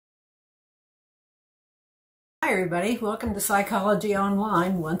Hi, everybody. Welcome to Psychology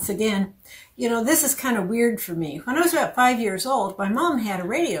Online once again. You know, this is kind of weird for me. When I was about 5 years old, my mom had a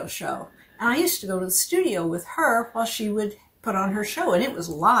radio show, and I used to go to the studio with her while she would put on her show, and it was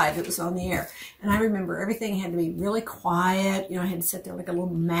live. It was on the air. And I remember everything had to be really quiet. You know, I had to sit there like a little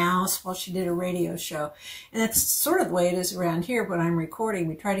mouse while she did a radio show. And that's sort of the way it is around here when I'm recording.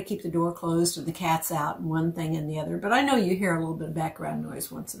 We try to keep the door closed and the cat's out and one thing and the other. But I know you hear a little bit of background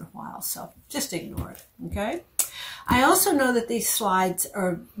noise once in a while, so just ignore it, okay? I also know that these slides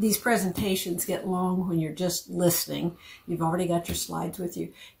or these presentations get long when you're just listening. You've already got your slides with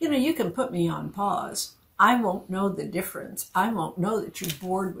you. You know, you can put me on pause. I won't know the difference. I won't know that you're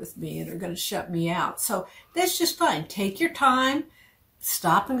bored with me and are going to shut me out. So that's just fine. Take your time.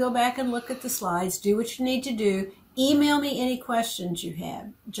 Stop and go back and look at the slides. Do what you need to do. Email me any questions you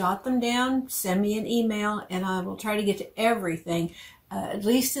have. Jot them down. Send me an email, and I will try to get to everything, at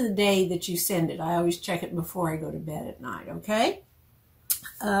least in the day that you send it. I always check it before I go to bed at night, okay?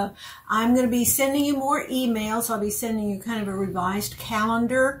 I'm going to be sending you more emails. I'll be sending you kind of a revised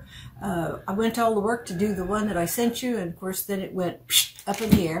calendar. I went to all the work to do the one that I sent you, and of course then it went up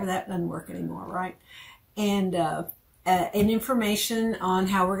in the air. That doesn't work anymore, right? And information on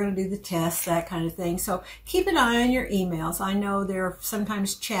how we're going to do the tests, that kind of thing. So keep an eye on your emails. I know they're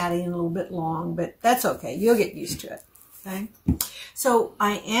sometimes chatty and a little bit long, but that's okay. You'll get used to it, okay? So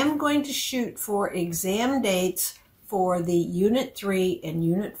I am going to shoot for exam dates for the Unit 3 and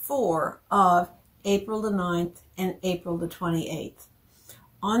Unit 4 of April the 9th and April the 28th.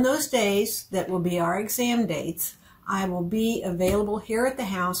 On those days that will be our exam dates, I will be available here at the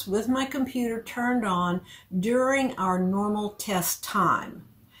house with my computer turned on during our normal test time.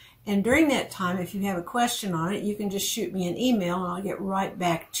 And during that time, if you have a question on it, you can just shoot me an email and I'll get right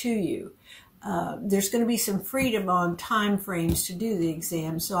back to you. There's going to be some freedom on time frames to do the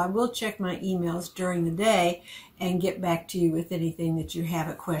exam, so I will check my emails during the day and get back to you with anything that you have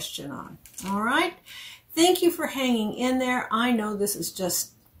a question on. All right? Thank you for hanging in there. I know this is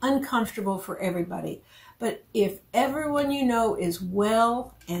just uncomfortable for everybody, but if everyone you know is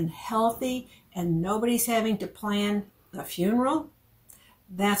well and healthy and nobody's having to plan a funeral,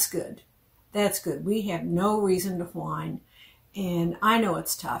 that's good. That's good. We have no reason to whine, and I know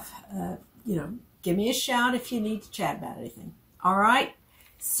it's tough. You know, give me a shout if you need to chat about anything. All right?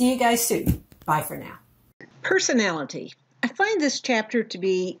 See you guys soon. Bye for now. Personality. I find this chapter to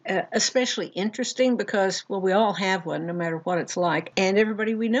be especially interesting because, well, we all have one, no matter what it's like, and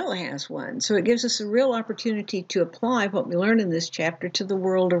everybody we know has one. So it gives us a real opportunity to apply what we learn in this chapter to the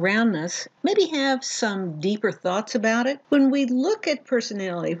world around us, maybe have some deeper thoughts about it. When we look at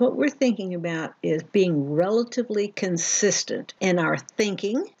personality, what we're thinking about is being relatively consistent in our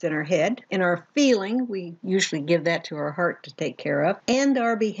thinking, it's in our head, in our feeling, we usually give that to our heart to take care of, and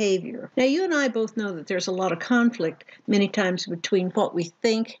our behavior. Now, you and I both know that there's a lot of conflict many times between what we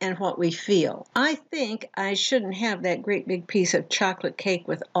think and what we feel. I think I shouldn't have that great big piece of chocolate cake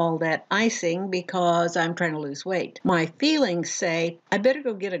with all that icing because I'm trying to lose weight. My feelings say, I better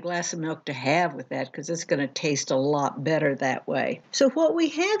go get a glass of milk to have with that because it's going to taste a lot better that way. So what we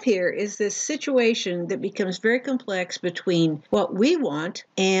have here is this situation that becomes very complex between what we want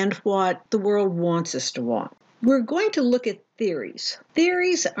and what the world wants us to want. We're going to look at theories.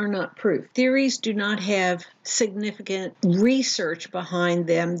 Theories are not proof. Theories do not have significant research behind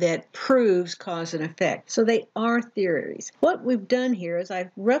them that proves cause and effect. So they are theories. What we've done here is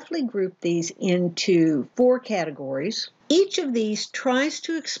I've roughly grouped these into 4 categories. Each of these tries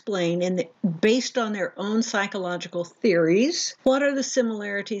to explain, based on their own psychological theories, what are the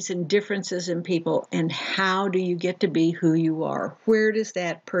similarities and differences in people and how do you get to be who you are? Where does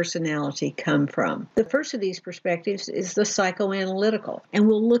that personality come from? The first of these perspectives is the psychoanalytical, and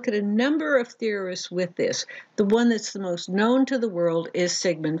we'll look at a number of theorists with this. The one that's the most known to the world is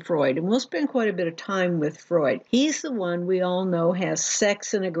Sigmund Freud, and we'll spend quite a bit of time with Freud. He's the one we all know has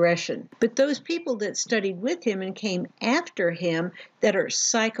sex and aggression, but those people that studied with him and came after him that are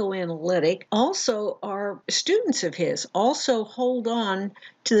psychoanalytic also are students of his, also hold on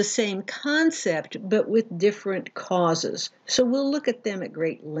to the same concept, but with different causes. So we'll look at them at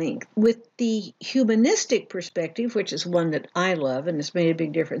great length. With the humanistic perspective, which is one that I love and has made a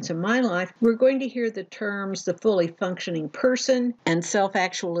big difference in my life, we're going to hear the terms the fully functioning person and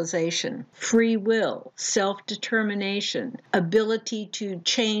self-actualization, free will, self-determination, ability to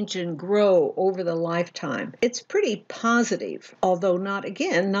change and grow over the lifetime. It's pretty positive, although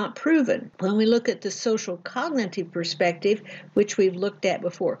not proven. When we look at the social cognitive perspective, which we've looked at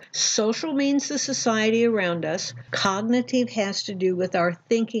before, social means the society around us. Cognitive has to do with our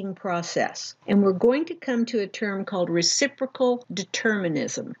thinking process. And we're going to come to a term called reciprocal reciprocal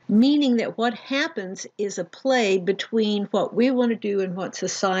determinism, meaning that what happens is a play between what we want to do and what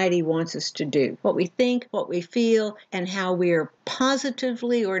society wants us to do, what we think, what we feel, and how we are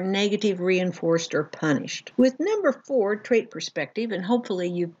positively or negatively reinforced or punished. With number 4, trait perspective, and hopefully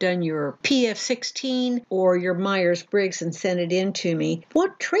you've done your PF16 or your Myers-Briggs and sent it in to me,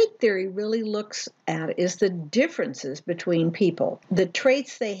 what trait theory really looks at is the differences between people, the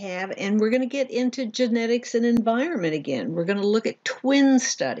traits they have, and we're going to get into genetics and environment again. We're going to look at twin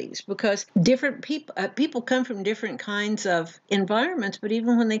studies because different people come from different kinds of environments, but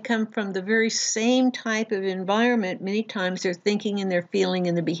even when they come from the very same type of environment, many times their thinking and their feeling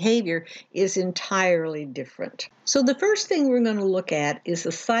and the behavior is entirely different. So the first thing we're going to look at is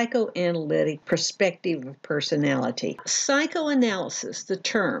the psychoanalytic perspective of personality. Psychoanalysis, the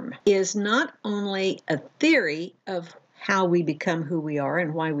term, is not only a theory of how we become who we are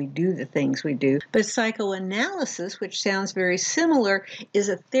and why we do the things we do. But psychoanalysis, which sounds very similar, is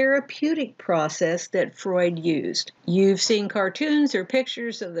a therapeutic process that Freud used. You've seen cartoons or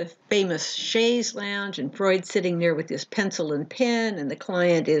pictures of the famous chaise lounge and Freud sitting there with his pencil and pen, and the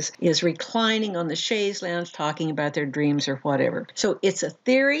client is reclining on the chaise lounge talking about their dreams or whatever. So it's a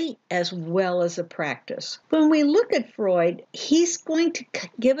theory as well as a practice. When we look at Freud, he's going to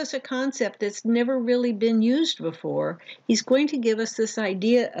give us a concept that's never really been used before. He's going to give us this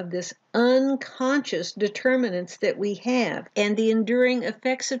idea of this unconscious determinants that we have and the enduring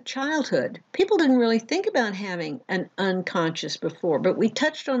effects of childhood. People didn't really think about having an unconscious before, but we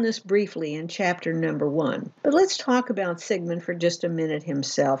touched on this briefly in chapter number 1. But let's talk about Sigmund for just a minute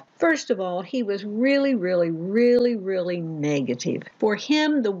himself. First of all, he was really negative. For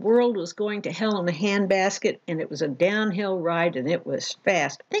him, the world was going to hell in a handbasket, and it was a downhill ride, and it was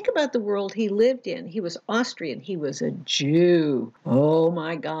fast. Think about the world he lived in. He was Austrian. He was a Jew. Oh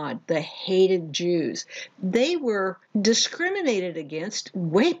my God, the hated Jews. They were discriminated against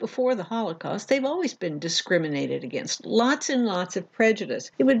way before the Holocaust. They've always been discriminated against. Lots and lots of prejudice.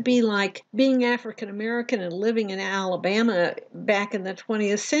 It would be like being African American and living in Alabama back in the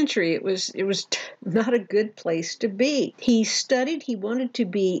 20th century. It was not a good place to be. He studied. He wanted to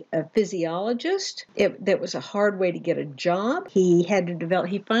be a physiologist. That was a hard way to get a job. He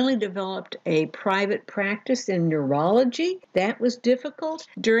finally developed a private practice in neurology. That was difficult.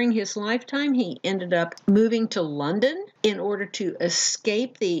 During his lifetime, he ended up moving to London in order to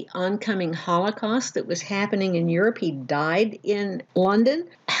escape the oncoming Holocaust that was happening in Europe. He died in London.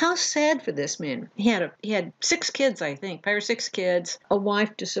 How sad for this man. He had 6 kids, I think, 5 or 6 kids, a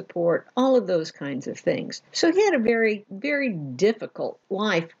wife to support, all of those kinds of things. So he had a very, very difficult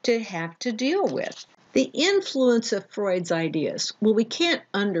life to have to deal with. The influence of Freud's ideas. Well, we can't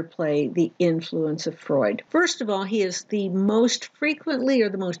underplay the influence of Freud. First of all, he is the most frequently or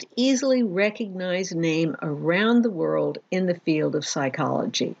the most easily recognized name around the world in the field of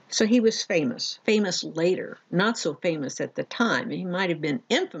psychology. So he was famous. Famous later, not so famous at the time. He might have been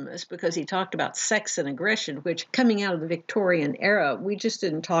infamous because he talked about sex and aggression, which coming out of the Victorian era, we just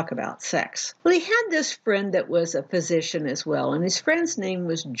didn't talk about sex. Well, he had this friend that was a physician as well, and his friend's name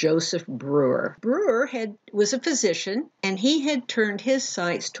was Joseph Breuer. Breuer was a physician, and he had turned his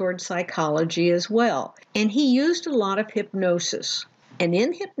sights toward psychology as well. And he used a lot of hypnosis. And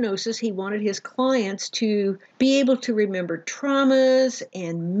in hypnosis, he wanted his clients to be able to remember traumas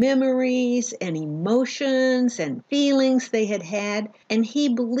and memories and emotions and feelings they had had. And he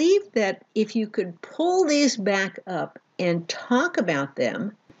believed that if you could pull these back up and talk about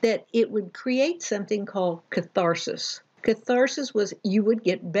them, that it would create something called catharsis. Catharsis was you would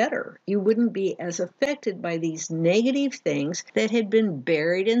get better. You wouldn't be as affected by these negative things that had been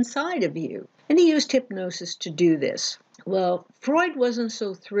buried inside of you. And he used hypnosis to do this. Well, Freud wasn't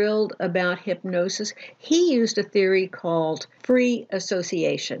so thrilled about hypnosis. He used a theory called free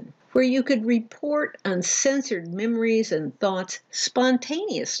association, where you could report uncensored memories and thoughts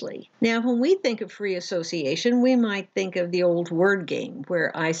spontaneously. Now, when we think of free association, we might think of the old word game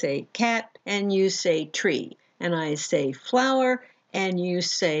where I say cat and you say tree. And I say flower, and you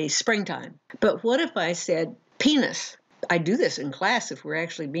say springtime. But what if I said penis? I do this in class if we're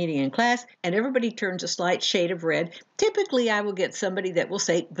actually meeting in class, and everybody turns a slight shade of red. Typically, I will get somebody that will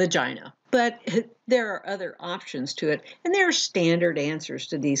say vagina. But there are other options to it, and there are standard answers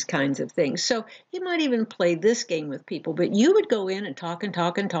to these kinds of things. So you might even play this game with people, but you would go in and talk,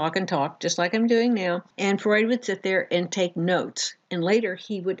 just like I'm doing now, and Freud would sit there and take notes, and later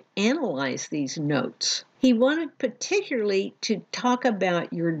he would analyze these notes. He wanted particularly to talk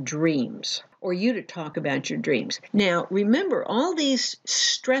about your dreams. or you to talk about your dreams. Now, remember, all these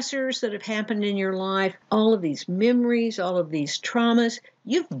stressors that have happened in your life, all of these memories, all of these traumas,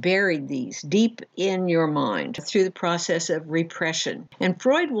 you've buried these deep in your mind through the process of repression. And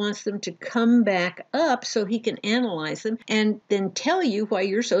Freud wants them to come back up so he can analyze them and then tell you why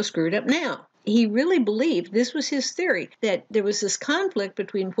you're so screwed up now. He really believed, this was his theory, that there was this conflict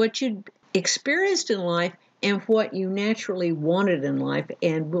between what you'd experienced in life and what you naturally wanted in life,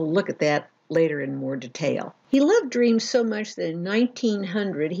 and we'll look at that later in more detail. He loved dreams so much that in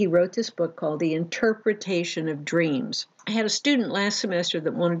 1900 he wrote this book called The Interpretation of Dreams. I had a student last semester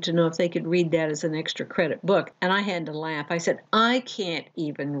that wanted to know if they could read that as an extra credit book, and I had to laugh. I said, I can't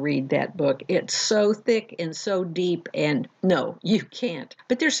even read that book. It's so thick and so deep, and no, you can't.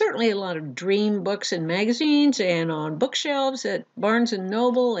 But there's certainly a lot of dream books in magazines and on bookshelves at Barnes &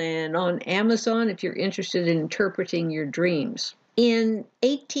 Noble and on Amazon if you're interested in interpreting your dreams. In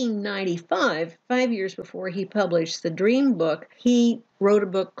 1895, 5 years before he published the Dream Book, he wrote a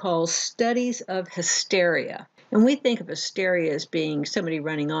book called Studies of Hysteria. And we think of hysteria as being somebody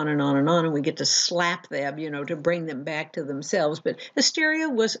running on and on and on, and we get to slap them, to bring them back to themselves. But hysteria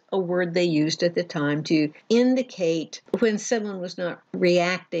was a word they used at the time to indicate when someone was not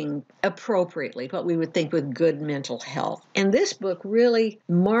reacting appropriately, what we would think with good mental health. And this book really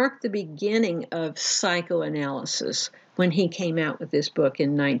marked the beginning of psychoanalysis when he came out with this book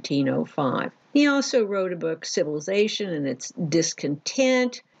in 1905. He also wrote a book, Civilization and Its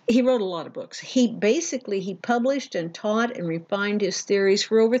Discontent. He wrote a lot of books. He published and taught and refined his theories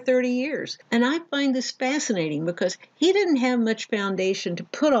for over 30 years. And I find this fascinating because he didn't have much foundation to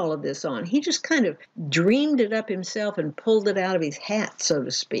put all of this on. He just kind of dreamed it up himself and pulled it out of his hat, so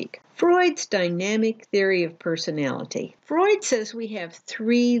to speak. Freud's dynamic theory of personality. Freud says we have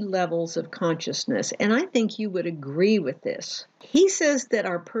 3 levels of consciousness, and I think you would agree with this. He says that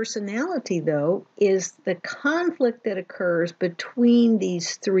our personality, though, is the conflict that occurs between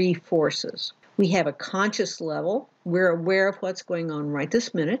these 3 forces. We have a conscious level. We're aware of what's going on right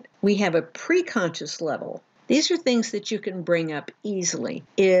this minute. We have a preconscious level. These are things that you can bring up easily.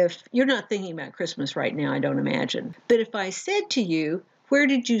 If you're not thinking about Christmas right now, I don't imagine. But if I said to you, where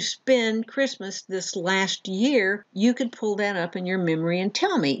did you spend Christmas this last year? You could pull that up in your memory and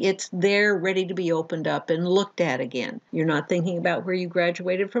tell me. It's there ready to be opened up and looked at again. You're not thinking about where you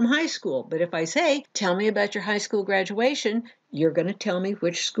graduated from high school. But if I say, tell me about your high school graduation, you're going to tell me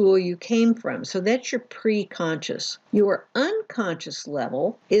which school you came from. So that's your pre-conscious. Your unconscious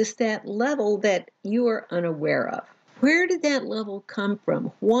level is that level that you are unaware of. Where did that level come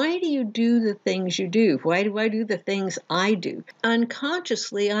from? Why do you do the things you do? Why do I do the things I do?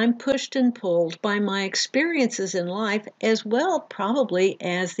 Unconsciously, I'm pushed and pulled by my experiences in life as well, probably,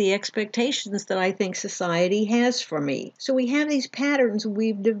 as the expectations that I think society has for me. So we have these patterns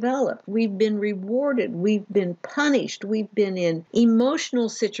we've developed. We've been rewarded. We've been punished. We've been in emotional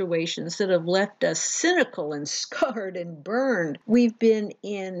situations that have left us cynical and scarred and burned. We've been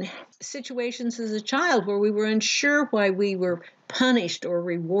in situations as a child where we were unsure why we were punished or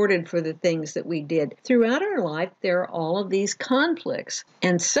rewarded for the things that we did. Throughout our life, there are all of these conflicts.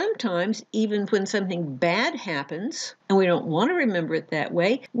 And sometimes, even when something bad happens, and we don't want to remember it that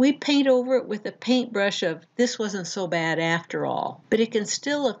way, we paint over it with a paintbrush of, this wasn't so bad after all. But it can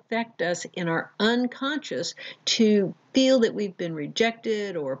still affect us in our unconscious to feel that we've been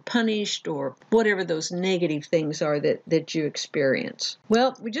rejected or punished or whatever those negative things are that you experience.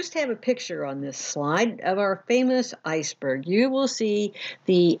 Well, we just have a picture on this slide of our famous iceberg. You will see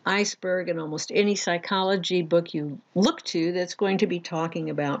the iceberg in almost any psychology book you look to that's going to be talking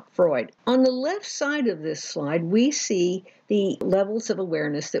about Freud. On the left side of this slide, we see the levels of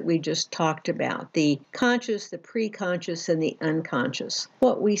awareness that we just talked about, the conscious, the preconscious, and the unconscious.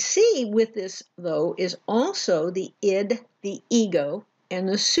 What we see with this, though, is also the id, the ego, and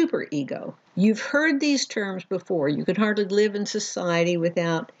the superego. You've heard these terms before. You could hardly live in society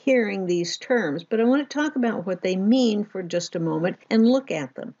without hearing these terms, but I want to talk about what they mean for just a moment and look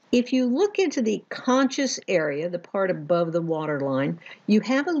at them. If you look into the conscious area, the part above the waterline, you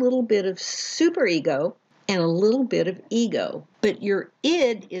have a little bit of superego and a little bit of ego, but your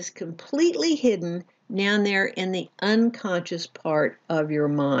id is completely hidden down there in the unconscious part of your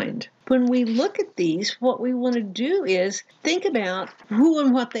mind. When we look at these, what we want to do is think about who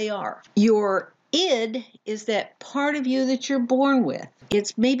and what they are. Your id is that part of you that you're born with.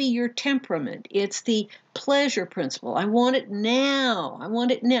 It's maybe your temperament. It's the pleasure principle. I want it now. I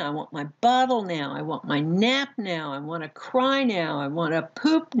want it now. I want my bottle now. I want my nap now. I want to cry now. I want to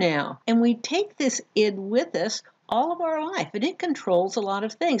poop now. And we take this id with us all of our life, and it controls a lot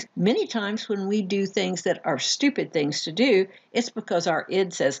of things. Many times when we do things that are stupid things to do, it's because our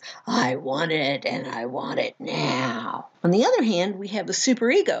id says, I want it and I want it now. On the other hand, we have the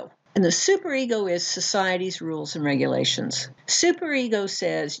superego. And the superego is society's rules and regulations. Superego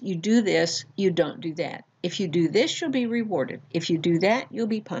says, you do this, you don't do that. If you do this, you'll be rewarded. If you do that, you'll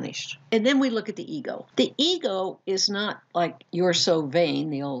be punished. And then we look at the ego. The ego is not like You're So Vain,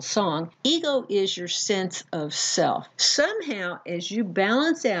 the old song. Ego is your sense of self. Somehow, as you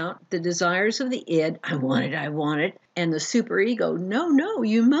balance out the desires of the id, I want it, and the superego, no,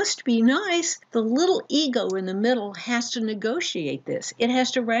 you must be nice. The little ego in the middle has to negotiate this. It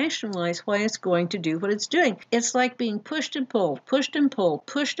has to rationalize why it's going to do what it's doing. It's like being pushed and pulled, pushed and pulled,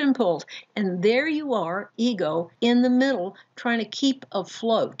 pushed and pulled. And there you are, ego, in the middle, trying to keep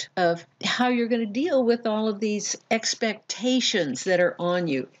afloat of how you're going to deal with all of these expectations that are on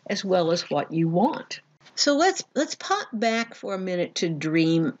you, as well as what you want. So let's pop back for a minute to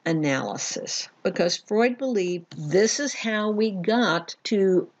dream analysis, because Freud believed this is how we got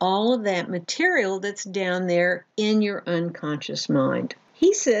to all of that material that's down there in your unconscious mind.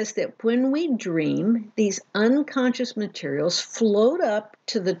 He says that when we dream, these unconscious materials float up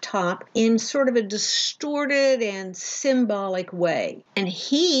to the top in sort of a distorted and symbolic way. And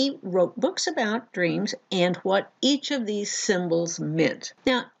he wrote books about dreams and what each of these symbols meant.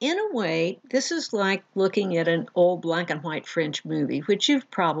 Now, in a way, this is like looking at an old black and white French movie, which you've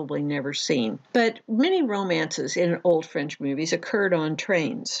probably never seen. But many romances in old French movies occurred on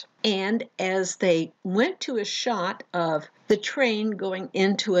trains. And as they went to a shot of the train going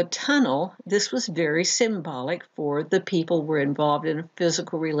into a tunnel, this was very symbolic for the people who were involved in a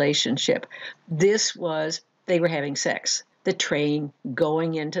physical relationship. This was, they were having sex. The train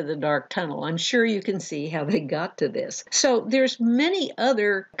going into the dark tunnel. I'm sure you can see how they got to this. So there's many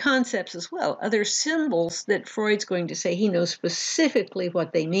other concepts as well, other symbols that Freud's going to say he knows specifically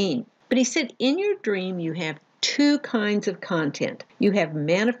what they mean. But he said in your dream you have two kinds of content. You have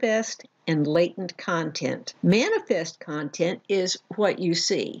manifest and latent content. Manifest content is what you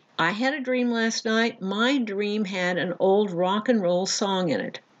see. I had a dream last night. My dream had an old rock and roll song in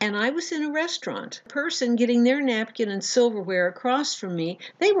it. And I was in a restaurant. A person getting their napkin and silverware across from me,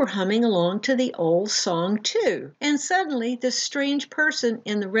 they were humming along to the old song too. And suddenly this strange person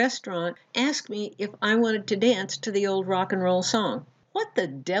in the restaurant asked me if I wanted to dance to the old rock and roll song. What the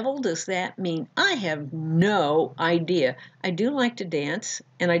devil does that mean? I have no idea. I do like to dance,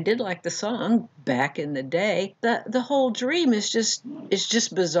 and I did like the song back in the day. The whole dream is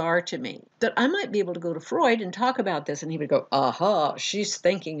just bizarre to me. But I might be able to go to Freud and talk about this, and he would go, aha, she's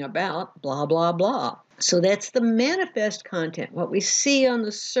thinking about blah, blah, blah. So that's the manifest content, what we see on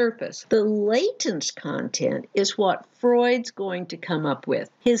the surface. The latent content is what Freud's going to come up with.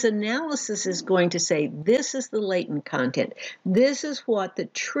 His analysis is going to say, this is the latent content. This is what the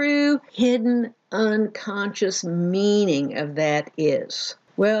true, hidden, unconscious meaning of that is.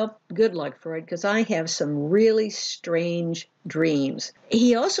 Well, good luck, Freud, because I have some really strange dreams.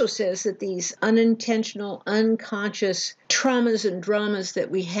 He also says that these unintentional, unconscious traumas and dramas that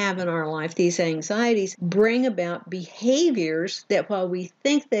we have in our life, these anxieties, bring about behaviors that while we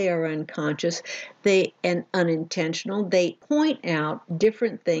think they are unconscious and unintentional, they point out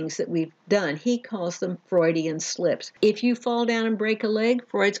different things that we've done. He calls them Freudian slips. If you fall down and break a leg,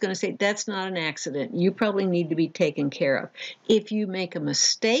 Freud's going to say, that's not an accident. You probably need to be taken care of. If you make a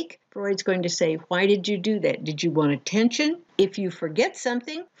mistake, Freud's going to say, why did you do that? Did you want attention? If you forget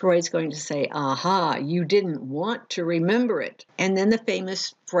something, Freud's going to say, aha, you didn't want to remember it. And then the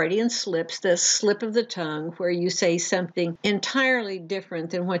famous Freudian slips, the slip of the tongue, where you say something entirely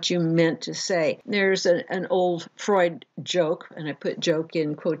different than what you meant to say. There's an old Freud joke, and I put joke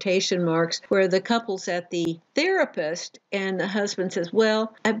in quotation marks, where the couple's at the therapist and the husband says,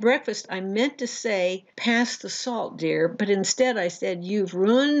 well, at breakfast I meant to say, pass the salt, dear, but instead I said, you've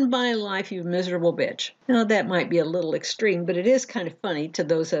ruined my life, you miserable bitch. Now that might be a little extreme, but it is kind of funny to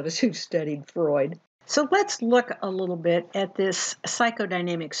those of us who've studied Freud. So let's look a little bit at this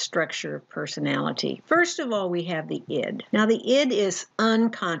psychodynamic structure of personality. First of all, we have the id. Now, the id is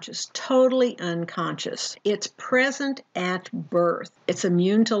unconscious, totally unconscious. It's present at birth. It's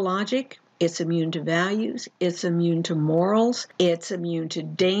immune to logic. It's immune to values. It's immune to morals. It's immune to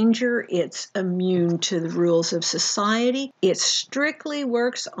danger. It's immune to the rules of society. It strictly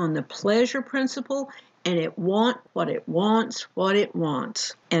works on the pleasure principle, and it wants what it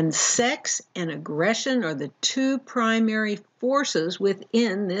wants. And sex and aggression are the two primary forces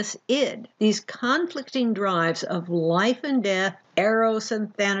within this id. These conflicting drives of life and death, eros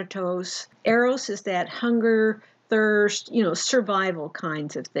and thanatos. Eros is that hunger, thirst, survival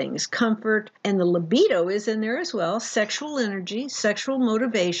kinds of things, comfort, and the libido is in there as well, sexual energy, sexual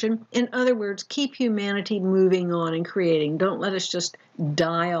motivation. In other words, keep humanity moving on and creating. Don't let us just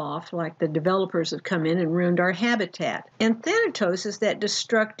die off like the developers have come in and ruined our habitat. And Thanatos is that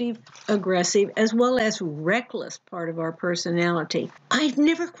destructive, aggressive, as well as reckless part of our personality. I've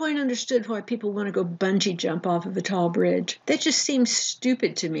never quite understood why people want to go bungee jump off of a tall bridge. That just seems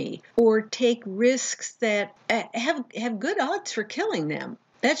stupid to me. Or take risks that have good odds for killing them.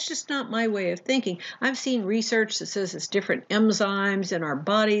 That's just not my way of thinking. I've seen research that says it's different enzymes in our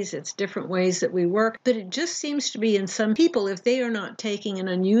bodies, it's different ways that we work, but it just seems to be in some people, if they are not taking an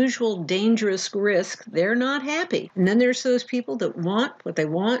unusual, dangerous risk, they're not happy. And then there's those people that want what they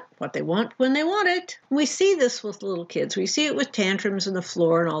want when they want it. We see this with little kids. We see it with tantrums on the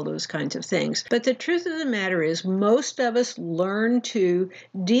floor and all those kinds of things. But the truth of the matter is, most of us learn to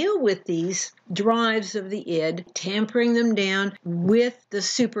deal with these drives of the id, tampering them down with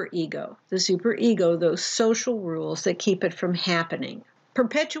the superego. The superego, those social rules that keep it from happening.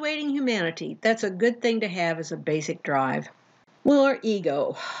 Perpetuating humanity, that's a good thing to have as a basic drive. Well, our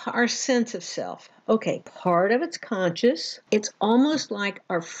ego, our sense of self. Okay, part of it's conscious. It's almost like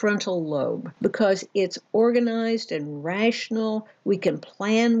our frontal lobe because it's organized and rational. We can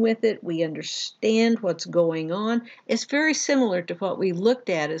plan with it. We understand what's going on. It's very similar to what we looked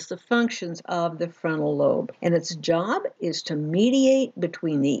at as the functions of the frontal lobe. And its job is to mediate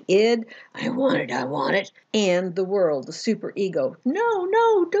between the id, I want it, and the world, the superego.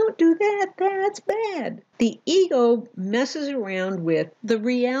 No, don't do that. That's bad. The ego messes around with the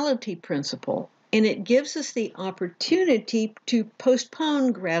reality principle. And it gives us the opportunity to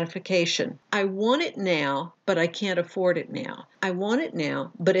postpone gratification. I want it now, but I can't afford it now. I want it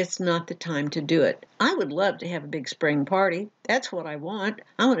now, but it's not the time to do it. I would love to have a big spring party. That's what I want.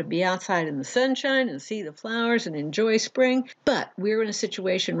 I want to be outside in the sunshine and see the flowers and enjoy spring. But we're in a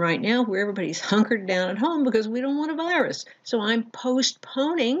situation right now where everybody's hunkered down at home because we don't want a virus. So I'm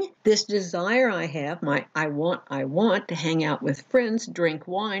postponing this desire I have, my I want to hang out with friends, drink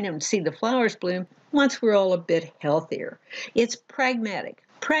wine, and see the flowers bloom once we're all a bit healthier. It's pragmatic.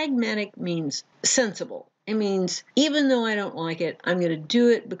 Pragmatic means sensible. It means even though I don't like it, I'm going to do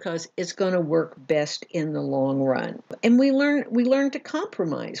it because it's going to work best in the long run. And we learn to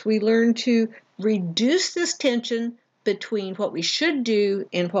compromise. We learn to reduce this tension between what we should do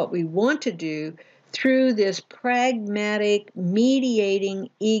and what we want to do through this pragmatic, mediating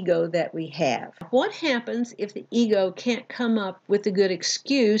ego that we have. What happens if the ego can't come up with a good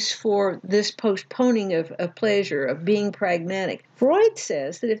excuse for this postponing of pleasure, of being pragmatic? Freud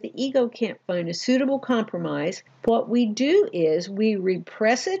says that if the ego can't find a suitable compromise, what we do is we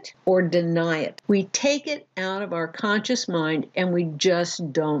repress it or deny it. We take it out of our conscious mind and we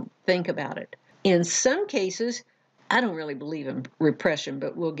just don't think about it. In some cases, I don't really believe in repression,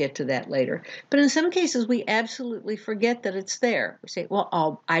 but we'll get to that later. But in some cases, we absolutely forget that it's there. We say,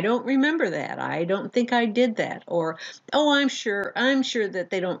 well, I don't remember that. I don't think I did that. Or, I'm sure that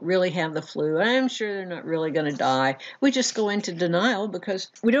they don't really have the flu. I'm sure they're not really going to die. We just go into denial because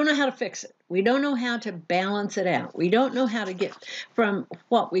we don't know how to fix it. We don't know how to balance it out. We don't know how to get from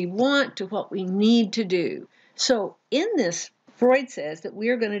what we want to what we need to do. So in this, Freud says that we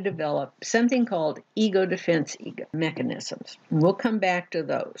are going to develop something called ego defense mechanisms. And we'll come back to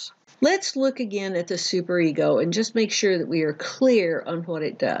those. Let's look again at the superego and just make sure that we are clear on what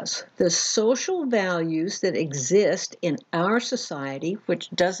it does. The social values that exist in our society,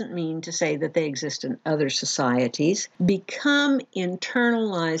 which doesn't mean to say that they exist in other societies, become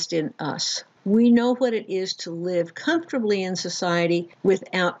internalized in us. We know what it is to live comfortably in society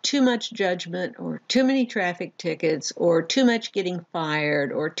without too much judgment or too many traffic tickets or too much getting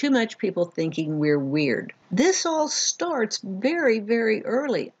fired or too much people thinking we're weird. This all starts very, very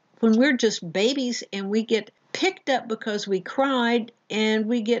early when we're just babies and we get picked up because we cried and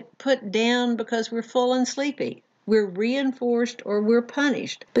we get put down because we're full and sleepy. We're reinforced or we're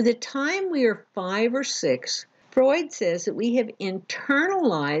punished. By the time we are 5 or 6, Freud says that we have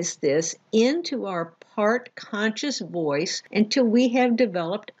internalized this into our part conscious voice until we have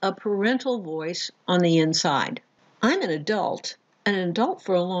developed a parental voice on the inside. I'm an adult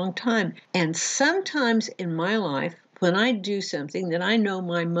for a long time, and sometimes in my life, when I do something that I know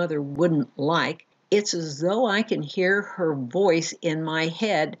my mother wouldn't like, it's as though I can hear her voice in my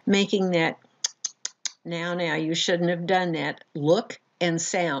head making that, now, you shouldn't have done that, look and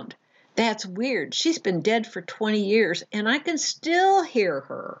sound. That's weird. She's been dead for 20 years, and I can still hear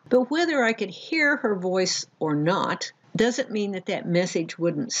her. But whether I could hear her voice or not, doesn't mean that that message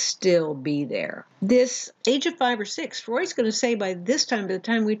wouldn't still be there. This age of 5 or 6, Freud's going to say by this time, by the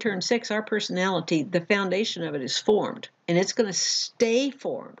time we turn 6, our personality, the foundation of it is formed, and it's going to stay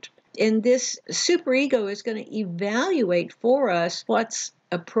formed. And this superego is going to evaluate for us what's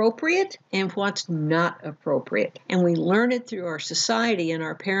appropriate and what's not appropriate. And we learn it through our society, and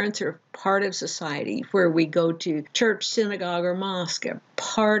our parents are part of society, where we go to church, synagogue, or mosque,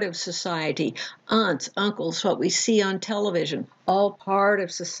 part of society. Aunts, uncles, what we see on television, all part of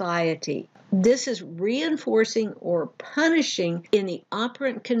society. This is reinforcing or punishing in the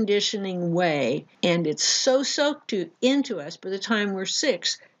operant conditioning way, and it's so soaked into us by the time we're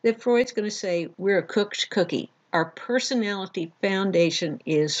 6 that Freud's going to say we're a cooked cookie. Our personality foundation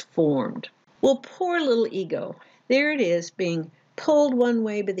is formed. Well, poor little ego. There it is, being pulled one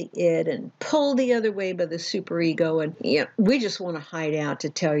way by the id and pulled the other way by the superego. And we just want to hide out, to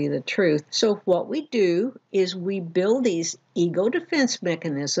tell you the truth. So what we do is we build these ego defense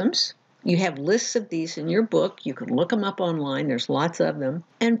mechanisms. You have lists of these in your book. You can look them up online. There's lots of them.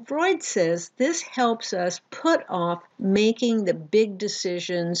 And Freud says this helps us put off making the big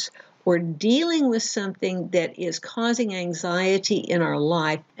decisions or dealing with something that is causing anxiety in our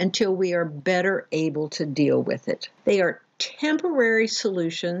life until we are better able to deal with it. They are temporary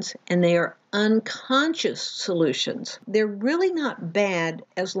solutions, and they are unconscious solutions. They're really not bad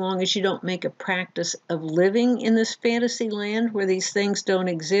as long as you don't make a practice of living in this fantasy land where these things don't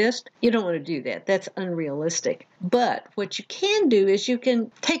exist. You don't want to do that. That's unrealistic. But what you can do is you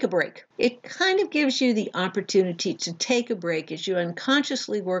can take a break. It kind of gives you the opportunity to take a break as you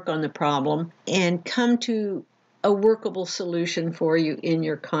unconsciously work on the problem and come to a workable solution for you in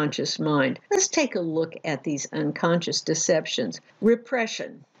your conscious mind. Let's take a look at these unconscious deceptions.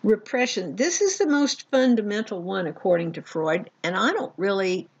 Repression. Repression. This is the most fundamental one according to Freud, and I don't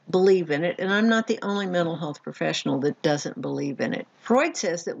really believe in it, and I'm not the only mental health professional that doesn't believe in it. Freud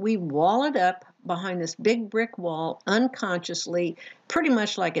says that we wall it up behind this big brick wall unconsciously, pretty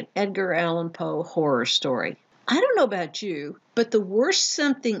much like an Edgar Allan Poe horror story. I don't know about you, but the worse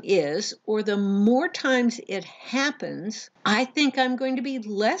something is, or the more times it happens, I think I'm going to be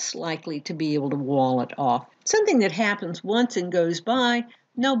less likely to be able to wall it off. Something that happens once and goes by,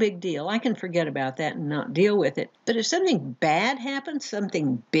 no big deal. I can forget about that and not deal with it. But if something bad happens,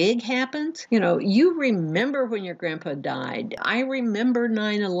 something big happens, you remember when your grandpa died. I remember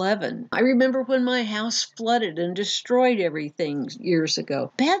 9/11. I remember when my house flooded and destroyed everything years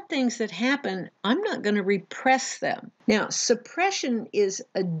ago. Bad things that happen, I'm not going to repress them. Now, suppression is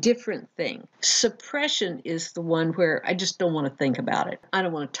a different thing. Suppression is the one where I just don't want to think about it. I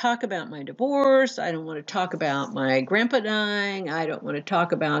don't want to talk about my divorce. I don't want to talk about my grandpa dying. I don't want to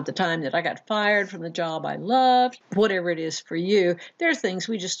talk about the time that I got fired from the job I loved. Whatever it is for you, there are things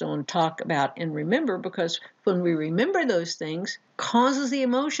we just don't want to talk about and remember, because when we remember those things, causes the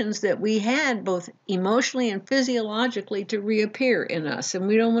emotions that we had both emotionally and physiologically to reappear in us, and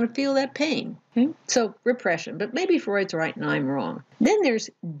we don't want to feel that pain. Okay? So repression, but maybe Freud's right and I'm wrong. Then there's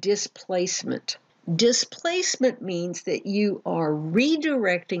displacement. Displacement means that you are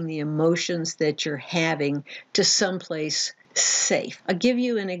redirecting the emotions that you're having to someplace safe. I'll give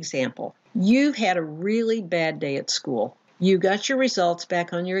you an example. You've had a really bad day at school. You got your results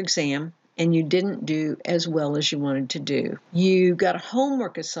back on your exam, and you didn't do as well as you wanted to do. You got a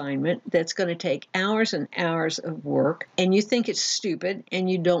homework assignment that's going to take hours and hours of work, and you think it's stupid, and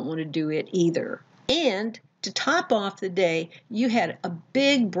you don't want to do it either. And to top off the day, you had a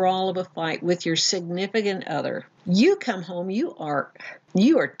big brawl of a fight with your significant other. You come home, you are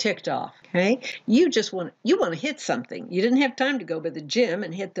ticked off, okay? You want to hit something. You didn't have time to go to the gym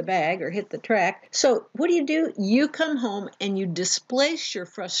and hit the bag or hit the track. So what do? You come home and you displace your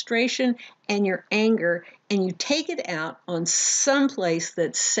frustration and your anger, and you take it out on someplace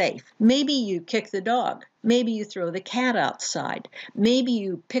that's safe. Maybe you kick the dog. Maybe you throw the cat outside. Maybe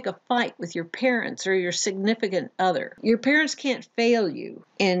you pick a fight with your parents or your significant other. Your parents can't fail you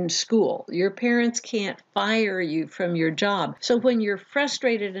in school. Your parents can't fire you from your job. So when you're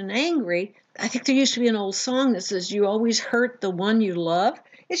frustrated and angry, I think there used to be an old song that says, "You always hurt the one you love."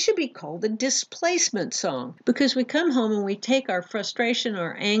 It should be called the displacement song, because we come home and we take our frustration,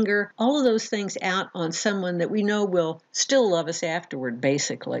 our anger, all of those things out on someone that we know will still love us afterward,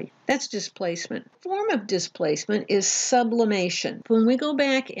 basically. That's displacement. A form of displacement is sublimation. When we go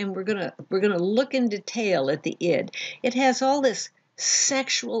back and we're gonna look in detail at the id, it has all this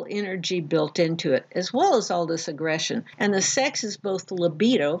sexual energy built into it, as well as all this aggression. And the sex is both the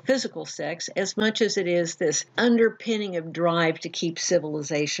libido, physical sex, as much as it is this underpinning of drive to keep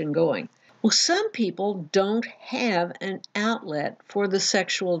civilization going. Well, some people don't have an outlet for the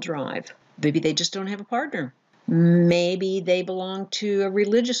sexual drive. Maybe they just don't have a partner. Maybe they belong to a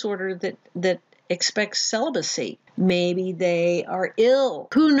religious order that expects celibacy. Maybe they are ill.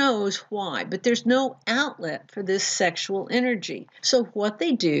 Who knows why? But there's no outlet for this sexual energy. So what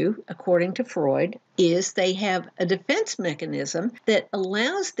they do, according to Freud, is they have a defense mechanism that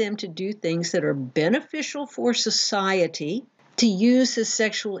allows them to do things that are beneficial for society, to use this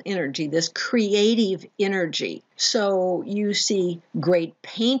sexual energy, this creative energy. So you see great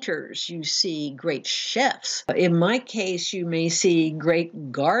painters, you see great chefs. In my case, you may see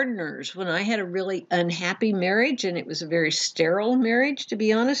great gardeners. When I had a really unhappy marriage, and it was a very sterile marriage, to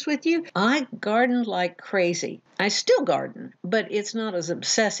be honest with you, I gardened like crazy. I still garden, but it's not as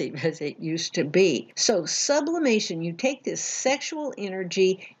obsessive as it used to be. So sublimation, you take this sexual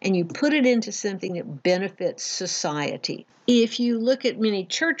energy and you put it into something that benefits society. If you look at many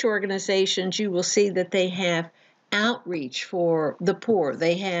church organizations, you will see that they have outreach for the poor.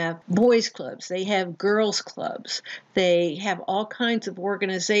 They have boys clubs. They have girls clubs. They have all kinds of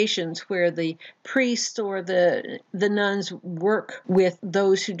organizations where the priests or the nuns work with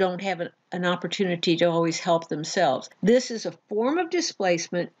those who don't have an opportunity to always help themselves. This is a form of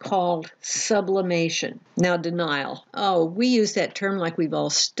displacement called sublimation. Now, denial. Oh, we use that term like we've all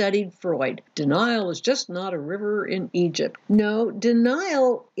studied Freud. Denial is just not a river in Egypt. No,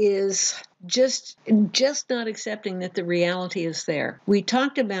 denial is just not accepting that the reality is there. We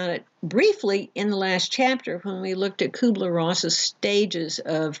talked about it briefly in the last chapter when we looked at Kubler-Ross's stages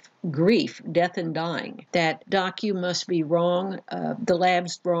of grief, death and dying. That, doc, you must be wrong, the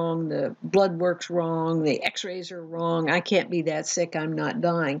lab's wrong, the blood work's wrong, the x-rays are wrong, I can't be that sick, I'm not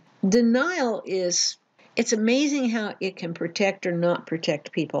dying. Denial it's amazing how it can protect or not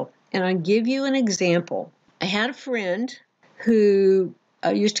protect people. And I'll give you an example. I had a friend who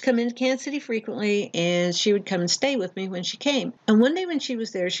used to come into Kansas City frequently, and she would come and stay with me when she came. And one day when she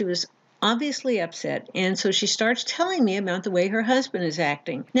was there, she was obviously upset, and so she starts telling me about the way her husband is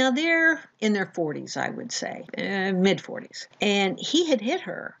acting. Now, they're in their 40s, I would say, mid-40s, and he had hit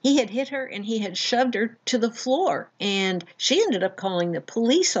her. He had hit her, and he had shoved her to the floor, and she ended up calling the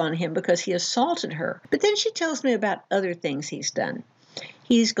police on him because he assaulted her. But then she tells me about other things he's done.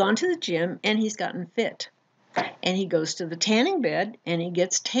 He's gone to the gym, and he's gotten fit. And he goes to the tanning bed and he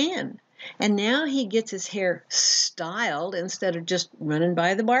gets tan. And now he gets his hair styled instead of just running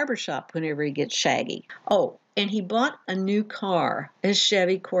by the barbershop whenever he gets shaggy. Oh, and he bought a new car, a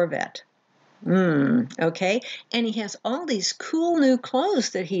Chevy Corvette. Okay. And he has all these cool new clothes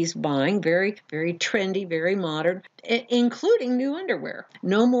that he's buying, very, very trendy, very modern, including new underwear.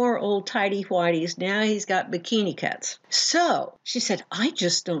 No more old tighty-whities. Now he's got bikini cuts. So she said, I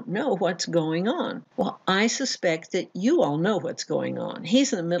just don't know what's going on. Well, I suspect that you all know what's going on.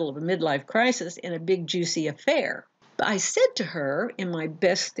 He's in the middle of a midlife crisis and a big, juicy affair. I said to her in my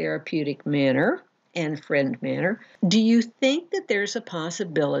best therapeutic manner, and friend manner, do you think that there's a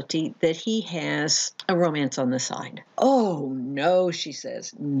possibility that he has a romance on the side? Oh, no, she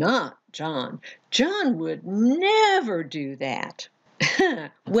says, not John. John would never do that.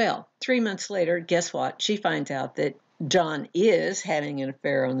 Well, 3 months later, guess what? She finds out that John is having an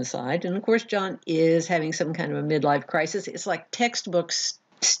affair on the side. And of course, John is having some kind of a midlife crisis. It's like textbook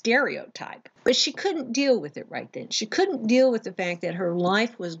stereotype. But she couldn't deal with it right then. She couldn't deal with the fact that her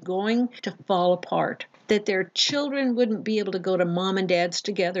life was going to fall apart, that their children wouldn't be able to go to mom and dad's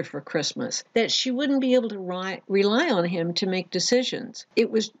together for Christmas, that she wouldn't be able to rely on him to make decisions. It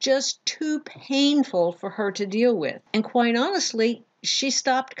was just too painful for her to deal with. And quite honestly, she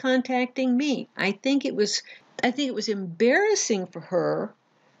stopped contacting me. I think it was embarrassing for her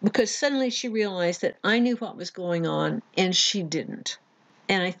because suddenly she realized that I knew what was going on and she didn't.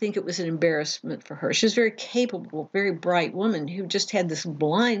 And I think it was an embarrassment for her. She was a very capable, very bright woman who just had this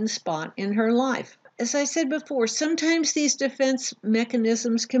blind spot in her life. As I said before, sometimes these defense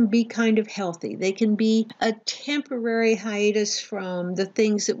mechanisms can be kind of healthy. They can be a temporary hiatus from the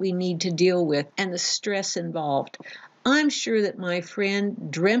things that we need to deal with and the stress involved. I'm sure that my friend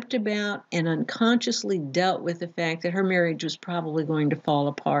dreamt about and unconsciously dealt with the fact that her marriage was probably going to fall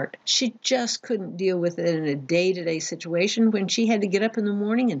apart. She just couldn't deal with it in a day-to-day situation when she had to get up in the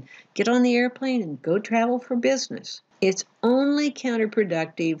morning and get on the airplane and go travel for business. It's only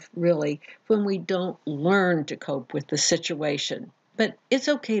counterproductive, really, when we don't learn to cope with the situation. But it's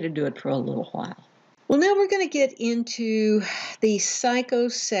okay to do it for a little while. Well, now we're going to get into the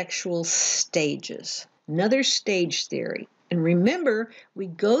psychosexual stages. Another stage theory. And remember, we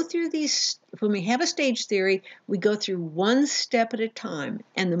go through these, when we have a stage theory, we go through one step at a time.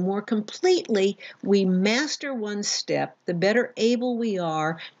 And the more completely we master one step, the better able we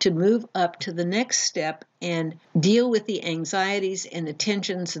are to move up to the next step and deal with the anxieties and the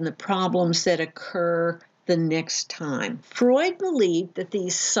tensions and the problems that occur the next time. Freud believed that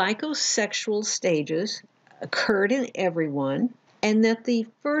these psychosexual stages occurred in everyone, and that the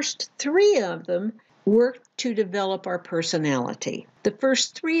first 3 of them work to develop our personality. The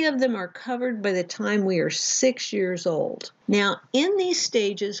first 3 of them are covered by the time we are 6 years old. Now, in these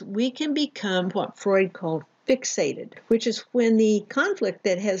stages, we can become what Freud called fixated, which is when the conflict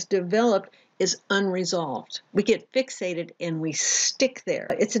that has developed is unresolved. We get fixated and we stick there.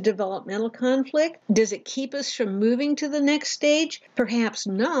 It's a developmental conflict. Does it keep us from moving to the next stage? Perhaps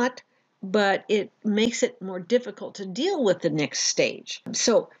not, but it makes it more difficult to deal with the next stage.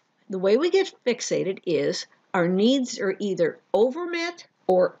 So the way we get fixated is our needs are either overmet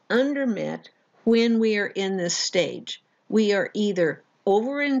or undermet when we are in this stage. We are either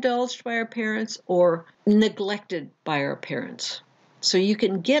overindulged by our parents or neglected by our parents. So you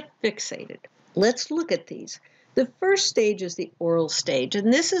can get fixated. Let's look at these. The first stage is the oral stage,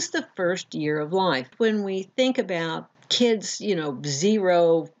 and this is the first year of life. When we think about kids,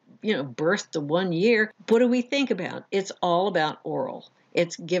 0, birth to 1 year, what do we think about? It's all about oral.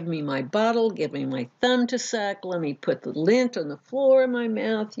 It's give me my bottle, give me my thumb to suck, let me put the lint on the floor in my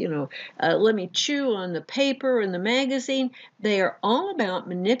mouth, let me chew on the paper and the magazine. They are all about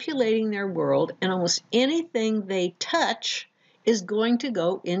manipulating their world, and almost anything they touch is going to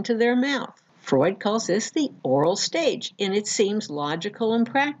go into their mouth. Freud calls this the oral stage, and it seems logical and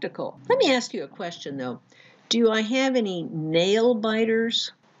practical. Let me ask you a question, though. Do I have any nail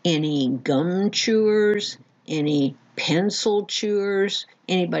biters, any gum chewers, any pencil chewers,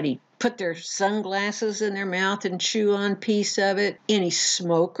 anybody put their sunglasses in their mouth and chew on a piece of it, any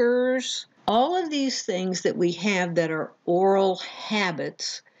smokers? All of these things that we have that are oral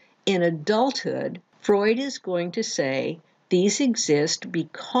habits in adulthood, Freud is going to say these exist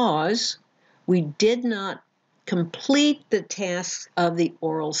because we did not complete the tasks of the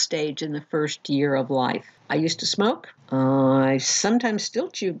oral stage in the first year of life. I used to smoke. I sometimes still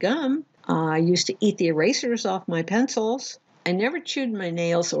chew gum. I used to eat the erasers off my pencils. I never chewed my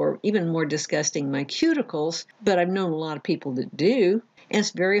nails, or even more disgusting, my cuticles, but I've known a lot of people that do. And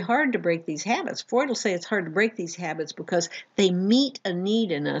it's very hard to break these habits. Freud will say it's hard to break these habits because they meet a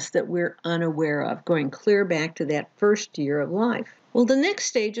need in us that we're unaware of, going clear back to that first year of life. Well, the next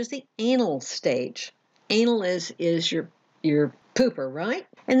stage is the anal stage. Anal is your pooper, right?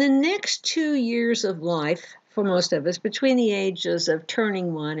 And the next 2 years of life for most of us, between the ages of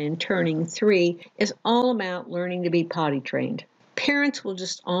turning 1 and turning 3, is all about learning to be potty trained. Parents will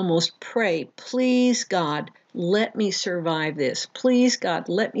just almost pray, please God, let me survive this. Please God,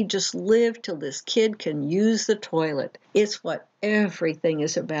 let me just live till this kid can use the toilet. It's what everything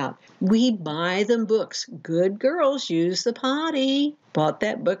is about. We buy them books. Good girls use the potty. Bought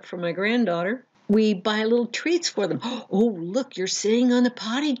that book for my granddaughter. We buy little treats for them. Oh, look, you're sitting on the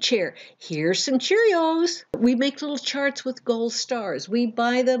potty chair. Here's some Cheerios. We make little charts with gold stars. We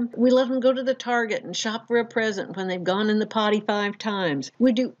buy them. We let them go to the Target and shop for a present when they've gone in the potty 5 times.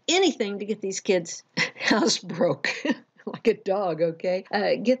 We do anything to get these kids housebroke. Like a dog, okay?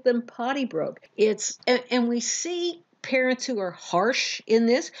 Get them potty broke. And we see parents who are harsh in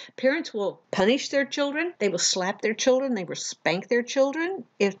this. Parents will punish their children. They will slap their children. They will spank their children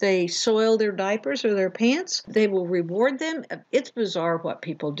if they soil their diapers or their pants. They will reward them. It's bizarre what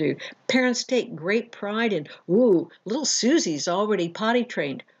people do. Parents take great pride in, ooh, little Susie's already potty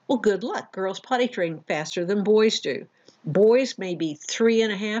trained. Well, good luck. Girls potty train faster than boys do. Boys may be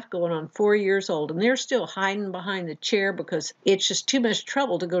 3.5 going on 4 years old, and they're still hiding behind the chair because it's just too much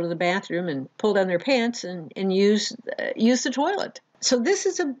trouble to go to the bathroom and pull down their pants and use the toilet. So this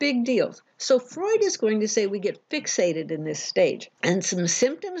is a big deal. So Freud is going to say we get fixated in this stage. And some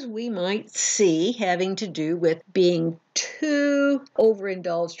symptoms we might see having to do with being too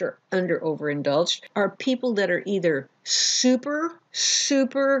overindulged or overindulged are people that are either super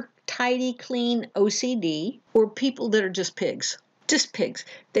tidy, clean OCD, or people that are just pigs. Just pigs.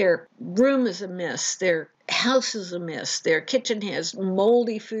 Their room is a mess. Their house is a mess. Their kitchen has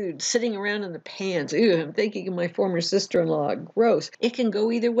moldy food sitting around in the pans. Ew, I'm thinking of my former sister-in-law. Gross. It can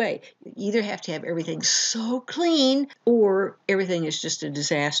go either way. You either have to have everything so clean or everything is just a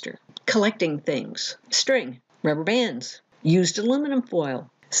disaster. Collecting things. String, rubber bands, used aluminum foil.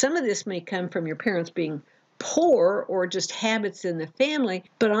 Some of this may come from your parents being poor or just habits in the family,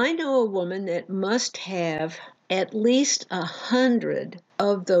 but I know a woman that must have at least 100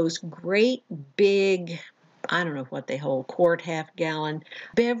 of those great big, I don't know what they hold, quart, half-gallon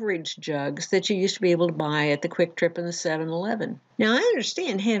beverage jugs that you used to be able to buy at the Quick Trip and the 7-Eleven. Now, I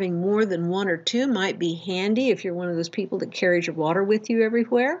understand having more than 1 or 2 might be handy if you're one of those people that carries your water with you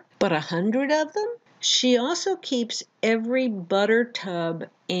everywhere, but 100 of them? She also keeps every butter tub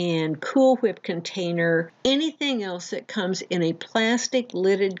and Cool Whip container, anything else that comes in a plastic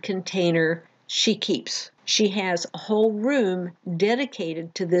lidded container, she keeps. She has a whole room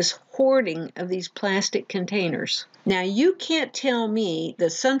dedicated to this hoarding of these plastic containers. Now, you can't tell me that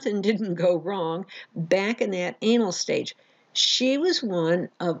something didn't go wrong back in that anal stage. She was one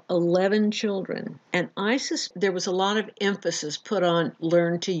of 11 children, and there was a lot of emphasis put on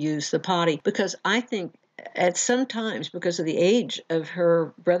learn to use the potty, because I think at some times, because of the age of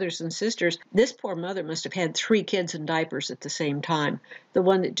her brothers and sisters, this poor mother must have had 3 kids in diapers at the same time. The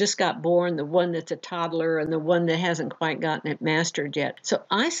one that just got born, the one that's a toddler, and the one that hasn't quite gotten it mastered yet. So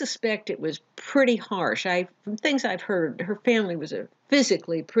I suspect it was pretty harsh. From things I've heard, her family was a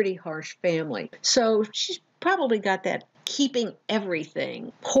physically pretty harsh family. So she's probably got that keeping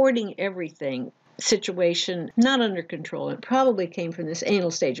everything, hoarding everything situation not under control. It probably came from this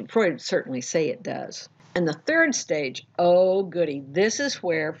anal stage, and Freud would certainly say it does. And the third stage, oh goody, this is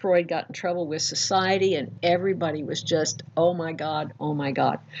where Freud got in trouble with society, and everybody was just, oh my God, oh my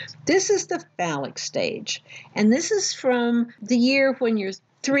God. This is the phallic stage, and this is from the year when you're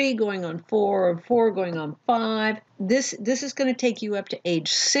 3 going on 4, or 4 going on 5. This is going to take you up to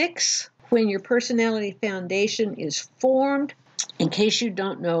age 6, when your personality foundation is formed. In case you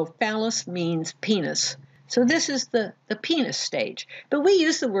don't know, phallus means penis. So this is the penis stage. But we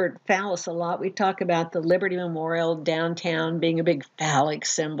use the word phallus a lot. We talk about the Liberty Memorial downtown being a big phallic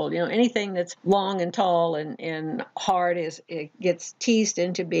symbol. Anything that's long and tall and hard, it gets teased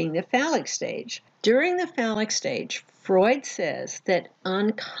into being the phallic stage. During the phallic stage, Freud says that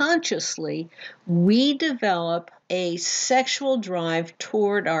unconsciously we develop a sexual drive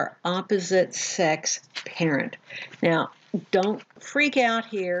toward our opposite sex parent. Now, don't freak out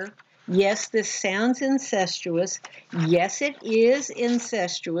here. Yes, this sounds incestuous. Yes, it is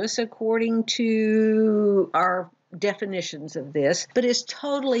incestuous according to our definitions of this, but it's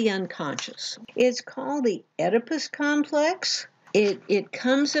totally unconscious. It's called the Oedipus complex. It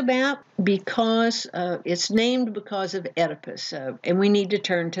comes about because it's named because of Oedipus, and we need to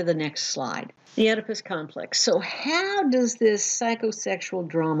turn to the next slide. The Oedipus complex. So how does this psychosexual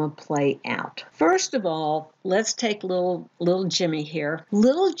drama play out? First of all, let's take little Jimmy here.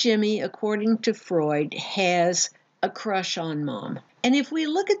 Little Jimmy, according to Freud, has a crush on Mom. And if we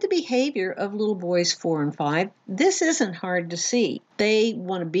look at the behavior of little boys 4 and 5, this isn't hard to see. They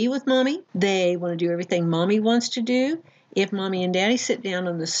want to be with Mommy. They want to do everything Mommy wants to do. If Mommy and Daddy sit down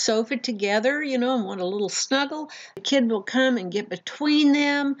on the sofa together, and want a little snuggle, the kid will come and get between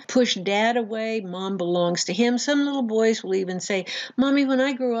them, push Dad away. Mom belongs to him. Some little boys will even say, Mommy, when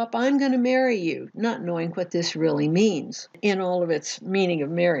I grow up, I'm going to marry you, not knowing what this really means in all of its meaning of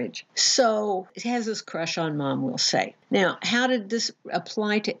marriage. So it has this crush on Mom, we'll say. Now, how did this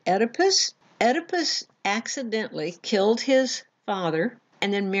apply to Oedipus? Oedipus accidentally killed his father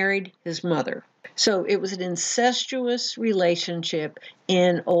and then married his mother. So it was an incestuous relationship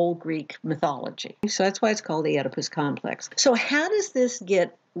in old Greek mythology. So that's why it's called the Oedipus complex. So how does this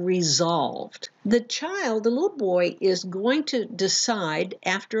get resolved? The child, the little boy, is going to decide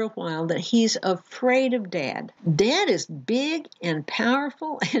after a while that he's afraid of Dad. Dad is big and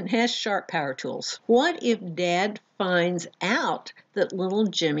powerful and has sharp power tools. What if Dad finds out that little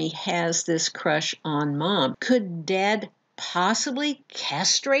Jimmy has this crush on Mom? Could Dad possibly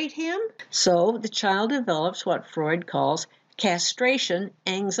castrate him? So the child develops what Freud calls castration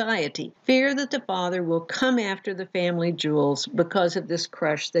anxiety, fear that the father will come after the family jewels because of this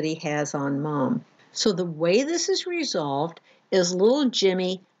crush that he has on Mom. So the way this is resolved is little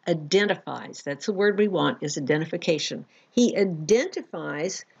Jimmy identifies, that's the word we want, is identification. He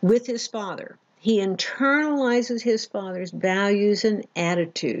identifies with his father. He internalizes his father's values and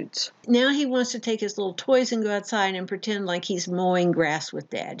attitudes. Now he wants to take his little toys and go outside and pretend like he's mowing grass with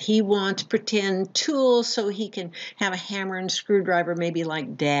Dad. He wants pretend tools so he can have a hammer and screwdriver maybe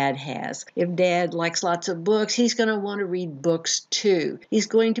like Dad has. If Dad likes lots of books, he's going to want to read books too. He's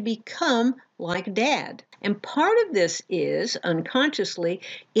going to become like Dad. And part of this is, unconsciously,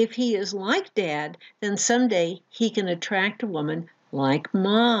 if he is like Dad, then someday he can attract a woman like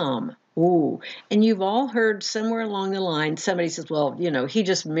Mom. Ooh, and you've all heard somewhere along the line, somebody says, well, he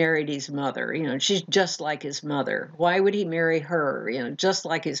just married his mother. She's just like his mother. Why would he marry her? Just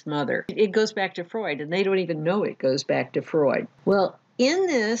like his mother. It goes back to Freud, and they don't even know it goes back to Freud. Well, in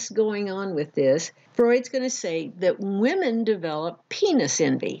this, going on with this, Freud's going to say that women develop penis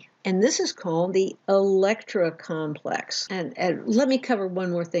envy. And this is called the Electra complex. And let me cover one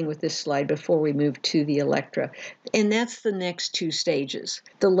more thing with this slide before we move to the Electra. And that's the next 2 stages,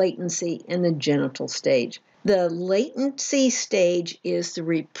 the latency and the genital stage. The latency stage is the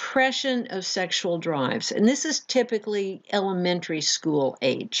repression of sexual drives. And this is typically elementary school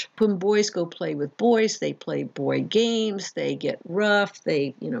age. When boys go play with boys, they play boy games, they get rough,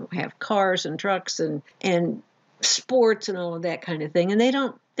 they, have cars and trucks and sports and all of that kind of thing. And they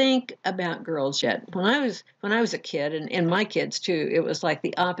don't think about girls yet. When I was a kid, and my kids too, it was like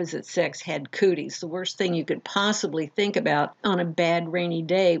the opposite sex had cooties. The worst thing you could possibly think about on a bad rainy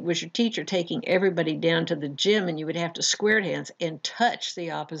day was your teacher taking everybody down to the gym, and you would have to square hands and touch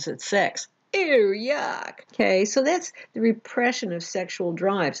the opposite sex. Ew, yuck. Okay, so that's the repression of sexual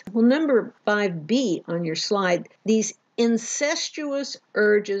drives. Well, number 5B on your slide, these incestuous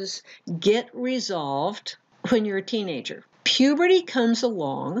urges get resolved when you're a teenager. Puberty comes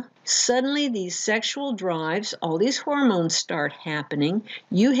along, suddenly these sexual drives, all these hormones start happening.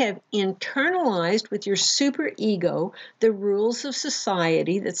 You have internalized with your superego the rules of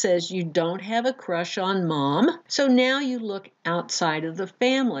society that says you don't have a crush on mom. So now you look outside of the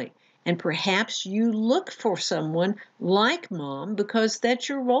family. And perhaps you look for someone like mom because that's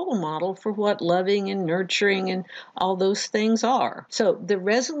your role model for what loving and nurturing and all those things are. So the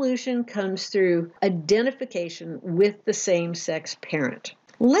resolution comes through identification with the same-sex parent.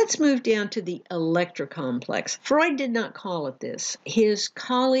 Let's move down to the electrocomplex. Freud did not call it this. His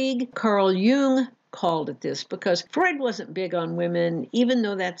colleague Carl Jung called it this because Freud wasn't big on women, even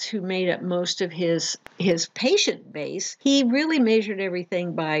though that's who made up most of his patient base. He really measured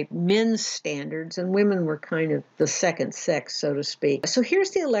everything by men's standards, and women were kind of the second sex, so to speak. So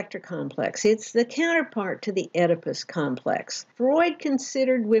here's the electrocomplex. It's the counterpart to the Oedipus complex. Freud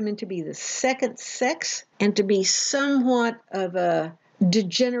considered women to be the second sex and to be somewhat of a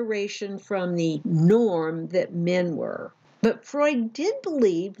degeneration from the norm that men were. But Freud did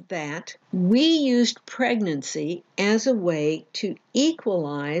believe that we used pregnancy as a way to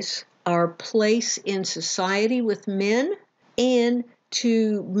equalize our place in society with men and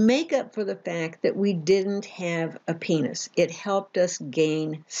to make up for the fact that we didn't have a penis. It helped us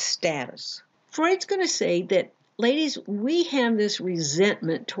gain status. Freud's going to say that, ladies, we have this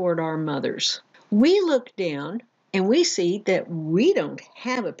resentment toward our mothers. We look down and we see that we don't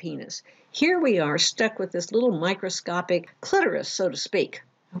have a penis. Here we are stuck with this little microscopic clitoris, so to speak.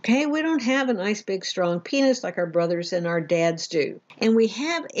 Okay, we don't have a nice big strong penis like our brothers and our dads do. And we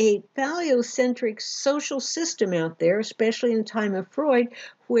have a phallocentric social system out there, especially in the time of Freud,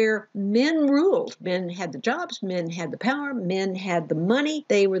 where men ruled. Men had the jobs, men had the power, men had the money.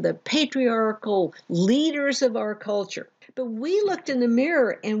 They were the patriarchal leaders of our culture. But we looked in the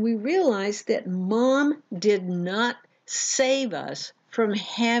mirror and we realized that mom did not save us from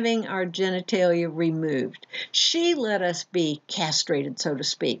having our genitalia removed. She let us be castrated, so to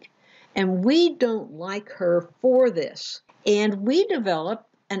speak. And we don't like her for this. And we develop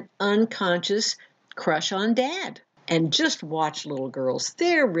an unconscious crush on dad. And just watch little girls.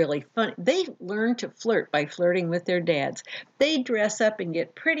 They're really funny. They learn to flirt by flirting with their dads. They dress up and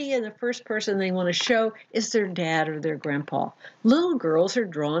get pretty, and the first person they want to show is their dad or their grandpa. Little girls are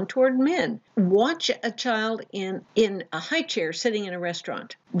drawn toward men. Watch a child in a high chair sitting in a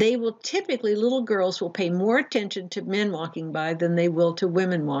restaurant. Little girls will pay more attention to men walking by than they will to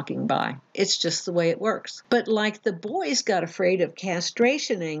women walking by. It's just the way it works. But like the boys got afraid of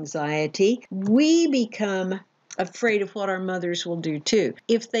castration anxiety, we become afraid of what our mothers will do too.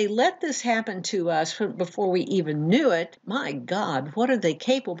 If they let this happen to us before we even knew it, my God, what are they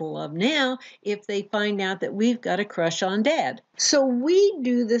capable of now if they find out that we've got a crush on dad? So we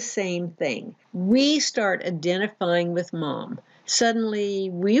do the same thing. We start identifying with mom. Suddenly,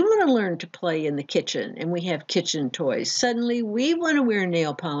 we want to learn to play in the kitchen, and we have kitchen toys. Suddenly, we want to wear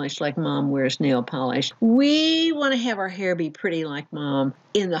nail polish like mom wears nail polish. We want to have our hair be pretty like mom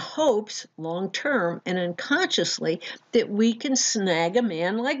in the hopes, long-term and unconsciously, that we can snag a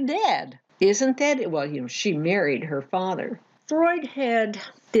man like dad. Isn't that? Well, she married her father. Freud had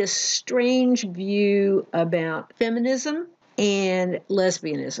this strange view about feminism and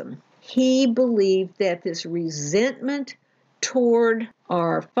lesbianism. He believed that this resentment toward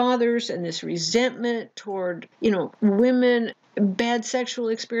our fathers and this resentment toward, women, bad sexual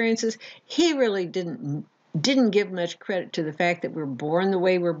experiences, he really didn't give much credit to the fact that we're born the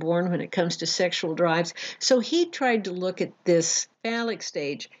way we're born when it comes to sexual drives. So he tried to look at this phallic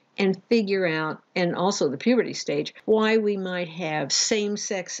stage and figure out, and also the puberty stage, why we might have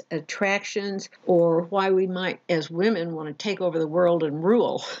same-sex attractions or why we might, as women, want to take over the world and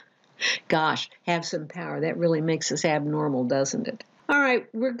rule. Gosh, have some power. That really makes us abnormal, doesn't it? All right,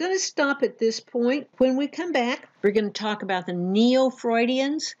 we're going to stop at this point. When we come back, we're going to talk about the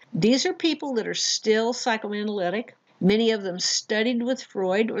neo-Freudians. These are people that are still psychoanalytic, Many of them studied with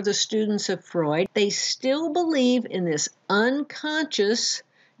Freud or the students of Freud. They still believe in this unconscious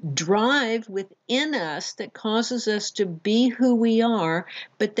drive within us that causes us to be who we are,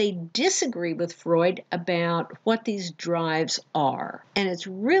 but they disagree with Freud about what these drives are. And it's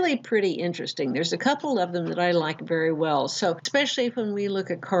really pretty interesting. There's a couple of them that I like very well. So especially when we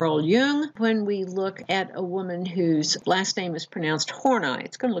look at Carl Jung, when we look at a woman whose last name is pronounced Horney,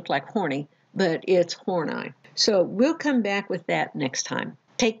 it's going to look like horny, but it's Horney. So we'll come back with that next time.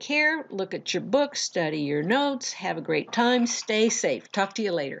 Take care, look at your books, study your notes, have a great time, stay safe. Talk to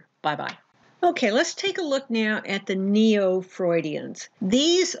you later. Bye-bye. Okay, let's take a look now at the Neo-Freudians.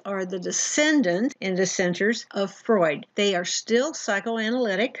 These are the descendants and dissenters of Freud. They are still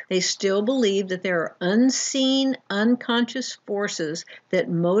psychoanalytic. They still believe that there are unseen, unconscious forces that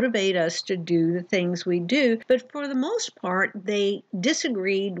motivate us to do the things we do. But for the most part, they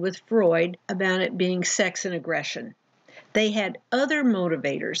disagreed with Freud about it being sex and aggression. They had other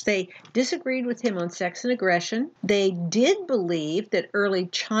motivators. They disagreed with him on sex and aggression. They did believe that early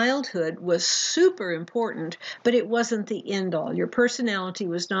childhood was super important, but it wasn't the end all. Your personality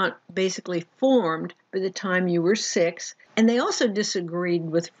was not basically formed by the time you were 6. And they also disagreed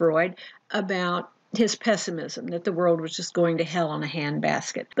with Freud about his pessimism, that the world was just going to hell in a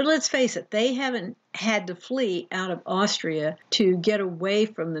handbasket. But let's face it, they haven't had to flee out of Austria to get away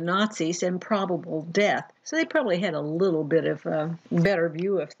from the Nazis and probable death. So they probably had a little bit of a better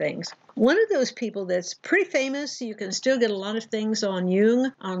view of things. One of those people that's pretty famous, you can still get a lot of things on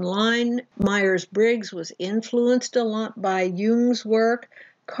Jung online. Myers-Briggs was influenced a lot by Jung's work.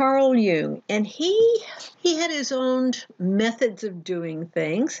 Carl Jung, and he had his own methods of doing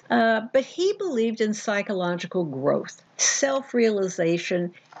things, but he believed in psychological growth,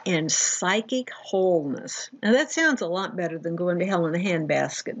 self-realization, and psychic wholeness. Now that sounds a lot better than going to hell in a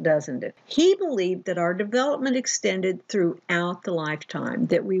handbasket, doesn't it? He believed that our development extended throughout the lifetime,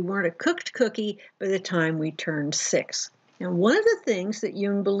 that we weren't a cooked cookie by the time we turned 6. Now, one of the things that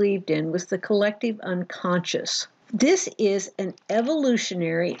Jung believed in was the collective unconscious. This is an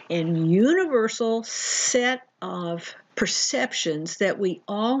evolutionary and universal set of perceptions that we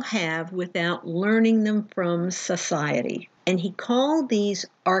all have without learning them from society. And he called these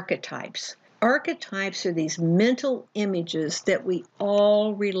archetypes. Archetypes are these mental images that we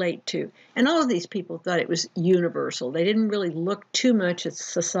all relate to. And all of these people thought it was universal. They didn't really look too much at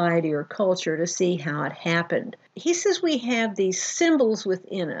society or culture to see how it happened. He says we have these symbols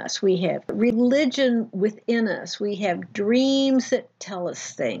within us. We have religion within us. We have dreams that tell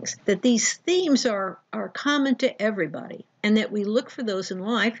us things. That these themes are common to everybody. And that we look for those in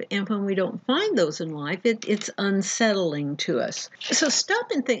life, and when we don't find those in life, it's unsettling to us. So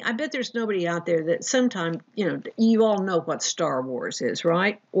stop and think. I bet there's nobody out there that sometime, you all know what Star Wars is,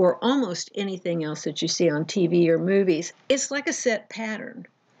 right? Or almost anything else that you see on TV or movies. It's like a set pattern.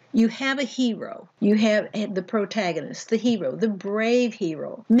 You have a hero. You have the protagonist, the hero, the brave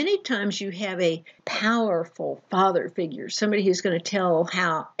hero. Many times you have a powerful father figure, somebody who's going to tell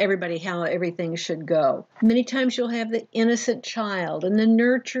how everything should go. Many times you'll have the innocent child and the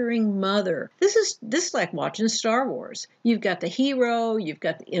nurturing mother. This is like watching Star Wars. You've got the hero, you've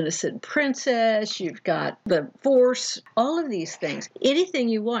got the innocent princess, you've got the Force, all of these things. Anything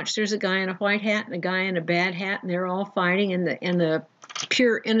you watch, there's a guy in a white hat and a guy in a bad hat, and they're all fighting, and the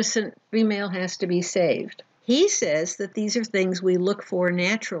pure innocent female has to be saved. He says that these are things we look for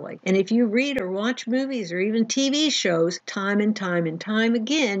naturally. And if you read or watch movies or even TV shows, time and time and time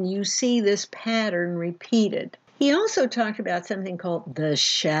again, you see this pattern repeated. He also talked about something called the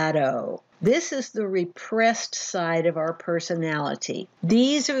shadow. This is the repressed side of our personality.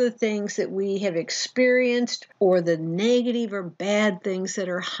 These are the things that we have experienced, or the negative or bad things that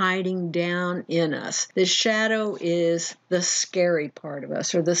are hiding down in us. The shadow is the scary part of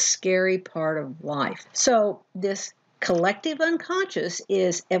us, or the scary part of life. So this collective unconscious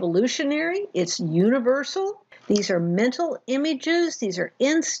is evolutionary, it's universal. These are mental images, these are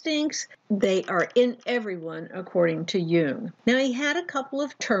instincts, they are in everyone, according to Jung. Now, he had a couple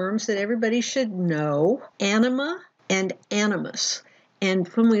of terms that everybody should know, anima and animus. And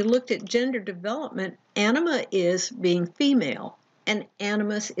when we looked at gender development, anima is being female, and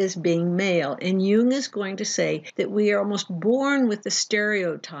animus is being male. And Jung is going to say that we are almost born with the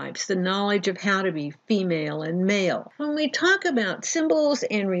stereotypes, the knowledge of how to be female and male. When we talk about symbols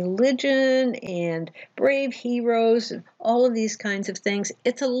and religion and brave heroes and all of these kinds of things,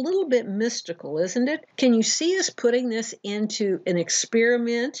 it's a little bit mystical, isn't it? Can you see us putting this into an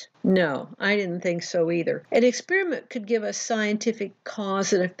experiment No, I didn't think so either. An experiment could give us scientific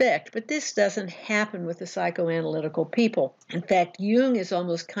cause and effect, but this doesn't happen with the psychoanalytical people. In fact, Jung is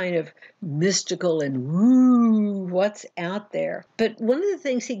almost kind of mystical and woo, what's out there? But one of the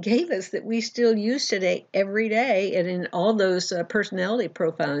things he gave us that we still use today, every day, and in all those personality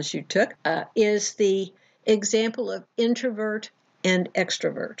profiles you took, is the example of introvert and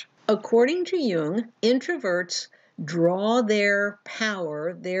extrovert. According to Jung, introverts draw their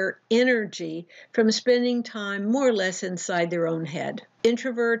power, their energy from spending time more or less inside their own head.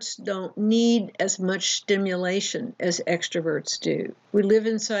 Introverts don't need as much stimulation as extroverts do. We live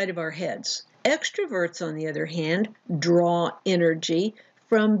inside of our heads. Extroverts, on the other hand, draw energy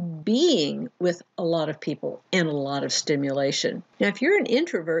from being with a lot of people and a lot of stimulation. Now, if you're an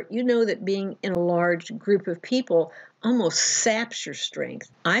introvert, you know that being in a large group of people almost saps your strength.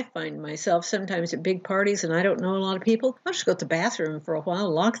 I find myself sometimes at big parties and I don't know a lot of people. I'll just go to the bathroom for a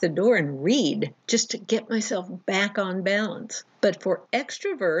while, lock the door, and read just to get myself back on balance. But for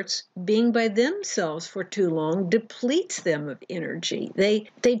extroverts, being by themselves for too long depletes them of energy.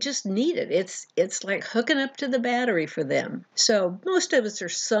 They just need it. It's like hooking up to the battery for them. So most of us are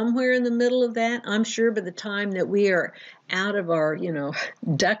somewhere in the middle of that. I'm sure by the time that we are out of our,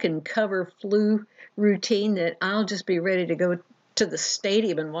 duck and cover flu routine, that I'll just be ready to go to the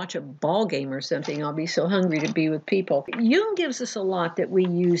stadium and watch a ball game or something. I'll be so hungry to be with people. Jung gives us a lot that we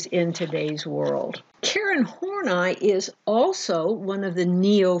use in today's world. Karen Horney is also one of the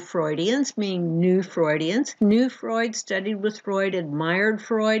neo-Freudians, meaning new Freudians. New Freud studied with Freud, admired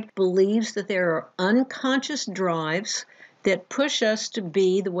Freud, believes that there are unconscious drives that push us to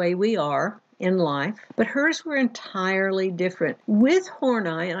be the way we are in life, but hers were entirely different. With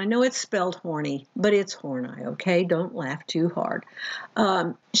Horney, and I know it's spelled horny, but it's Horney, okay? Don't laugh too hard.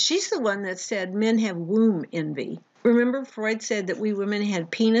 She's the one that said men have womb envy. Remember Freud said that we women had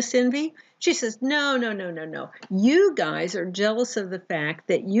penis envy? She says, no. You guys are jealous of the fact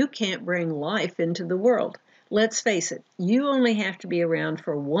that you can't bring life into the world. Let's face it, you only have to be around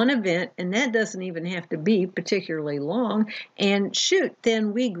for one event, and that doesn't even have to be particularly long. And shoot,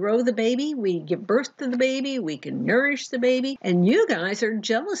 then we grow the baby, we give birth to the baby, we can nourish the baby, and you guys are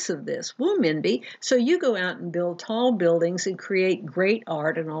jealous of this, womb envy. So you go out and build tall buildings and create great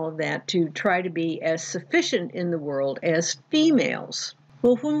art and all of that to try to be as sufficient in the world as females.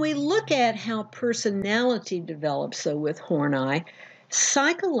 Well, when we look at how personality develops, though, with Horney,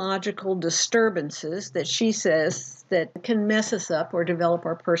 psychological disturbances that she says that can mess us up or develop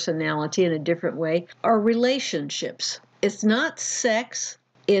our personality in a different way are relationships. It's not sex,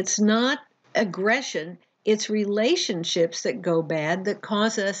 it's not aggression, it's relationships that go bad that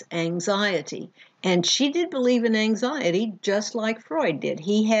cause us anxiety. And she did believe in anxiety just like Freud did.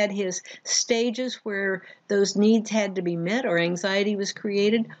 He had his stages where those needs had to be met or anxiety was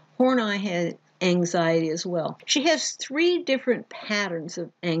created. Horney had anxiety as well. She has 3 different patterns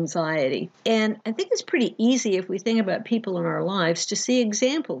of anxiety. And I think it's pretty easy if we think about people in our lives to see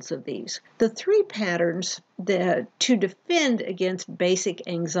examples of these. The 3 patterns to defend against basic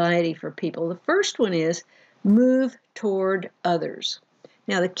anxiety for people. The first one is move toward others.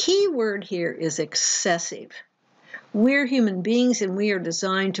 Now, the key word here is excessive. We're human beings and we are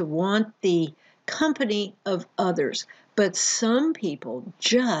designed to want the company of others. But some people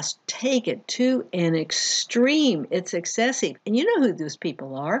just take it to an extreme. It's excessive. And you know who those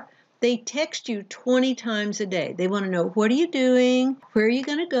people are. They text you 20 times a day. They want to know, what are you doing? Where are you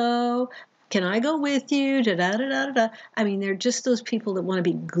going to go? Can I go with you? Da-da-da-da-da. I mean, they're just those people that want to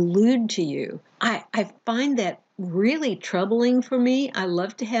be glued to you. I find that really troubling for me. I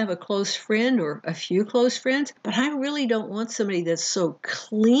love to have a close friend or a few close friends, but I really don't want somebody that's so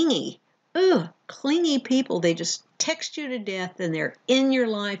clingy. Clingy people, they just text you to death and they're in your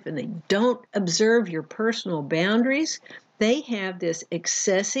life and they don't observe your personal boundaries. They have this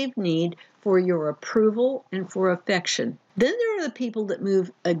excessive need for your approval and for affection. Then there are the people that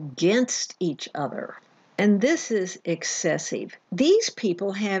move against each other. And this is excessive. These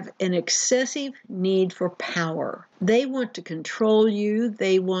people have an excessive need for power. They want to control you.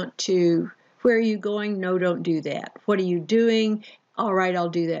 They want to, where are you going? No, don't do that. What are you doing? All right, I'll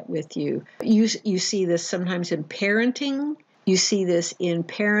do that with you. You see this sometimes in parenting. You see this in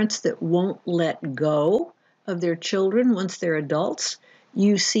parents that won't let go of their children once they're adults.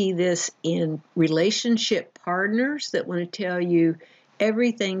 You see this in relationship partners that want to tell you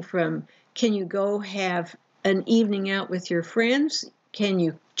everything from, can you go have an evening out with your friends? Can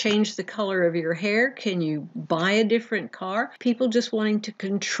you change the color of your hair? Can you buy a different car? People just wanting to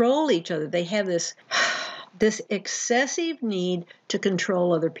control each other. They have this this excessive need to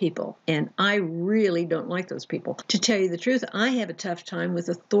control other people. And I really don't like those people. To tell you the truth, I have a tough time with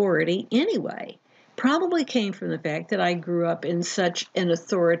authority anyway. Probably came from the fact that I grew up in such an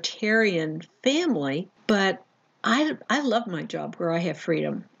authoritarian family, but I love my job where I have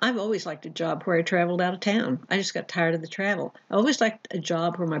freedom. I've always liked a job where I traveled out of town. I just got tired of the travel. I always liked a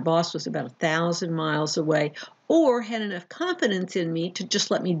job where my boss was about 1,000 miles away or had enough confidence in me to just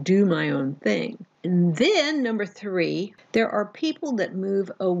let me do my own thing. And then, number 3, there are people that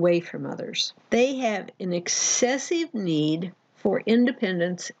move away from others. They have an excessive need for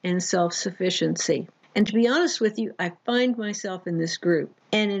independence and self-sufficiency. And to be honest with you, I find myself in this group.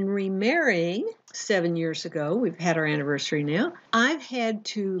 And in remarrying 7 years ago, we've had our anniversary now, I've had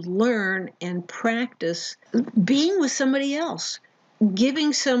to learn and practice being with somebody else,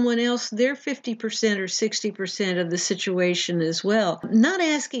 giving someone else their 50% or 60% of the situation as well. Not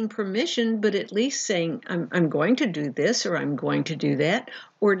asking permission, but at least saying, I'm going to do this or I'm going to do that,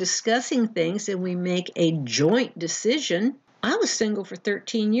 or discussing things and we make a joint decision. I was single for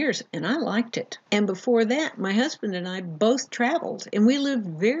 13 years and I liked it. And before that, my husband and I both traveled and we lived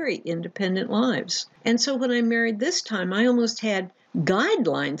very independent lives. And so when I married this time, I almost had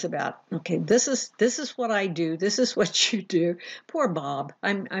guidelines about, okay, this is what I do. This is what you do. Poor Bob.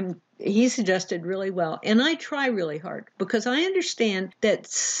 He suggested really well. And I try really hard because I understand that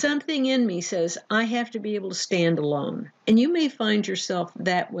something in me says I have to be able to stand alone. And you may find yourself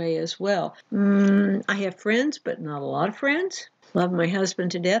that way as well. I have friends, but not a lot of friends. Love my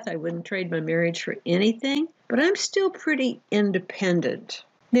husband to death. I wouldn't trade my marriage for anything, but I'm still pretty independent.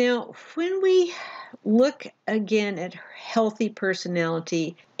 Now, when we look again at healthy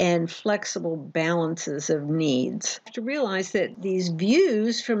personality and flexible balances of needs, you have to realize that these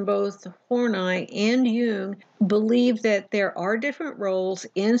views from both Horney and Jung believe that there are different roles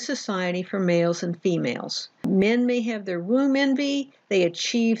in society for males and females. Men may have their womb envy, they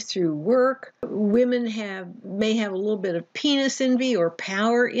achieve through work. Women may have a little bit of penis envy or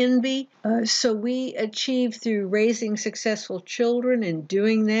power envy. So we achieve through raising successful children and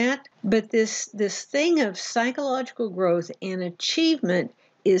doing that. But this thing of psychological growth and achievement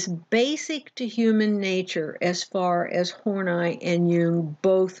is basic to human nature as far as Horney and Jung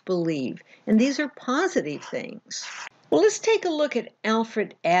both believe. And these are positive things. Well, let's take a look at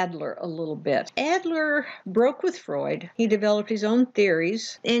Alfred Adler a little bit. Adler broke with Freud. He developed his own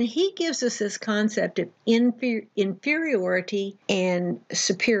theories, and he gives us this concept of inferiority and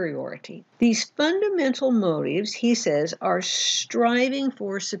superiority. These fundamental motives, he says, are striving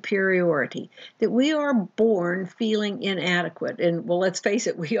for superiority, that we are born feeling inadequate. And, well, let's face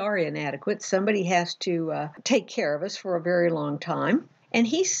it, we are inadequate. Somebody has to take care of us for a very long time. And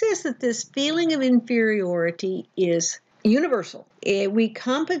he says that this feeling of inferiority is universal. We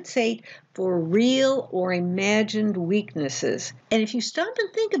compensate for real or imagined weaknesses. And if you stop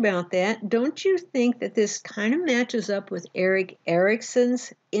and think about that, don't you think that this kind of matches up with Erik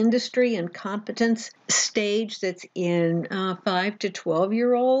Erikson's industry and competence stage that's in 5 to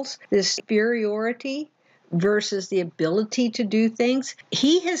 12-year-olds? This inferiority versus the ability to do things.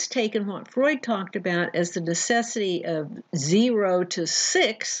 He has taken what Freud talked about as the necessity of 0 to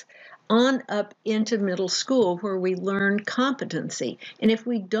 6 on up into middle school where we learn competency. And if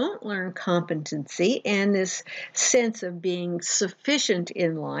we don't learn competency and this sense of being sufficient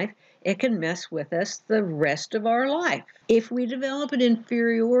in life, it can mess with us the rest of our life. If we develop an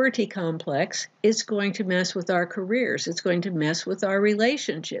inferiority complex, it's going to mess with our careers. It's going to mess with our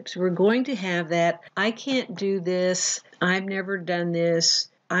relationships. We're going to have that, I can't do this, I've never done this,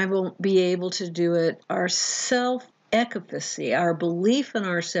 I won't be able to do it. Our self-efficacy, our belief in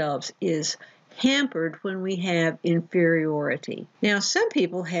ourselves is hampered when we have inferiority. Now, some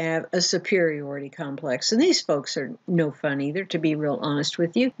people have a superiority complex, and these folks are no fun either, to be real honest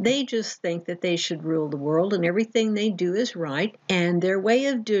with you. They just think that they should rule the world and everything they do is right, and their way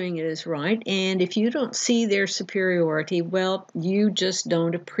of doing it is right, and if you don't see their superiority, well, you just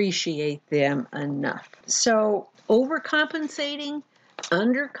don't appreciate them enough. So, overcompensating,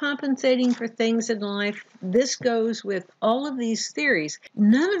 undercompensating for things in life, this goes with all of these theories.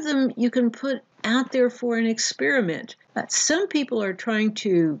 None of them you can put out there for an experiment. Some people are trying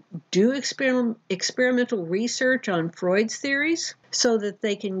to do experimental research on Freud's theories so that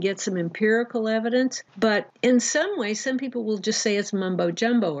they can get some empirical evidence. But in some ways, some people will just say it's mumbo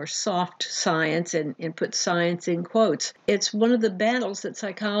jumbo or soft science and put science in quotes. It's one of the battles that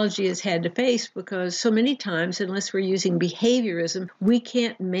psychology has had to face because so many times, unless we're using behaviorism, we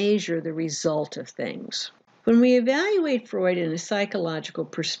can't measure the result of things. When we evaluate Freud in a psychological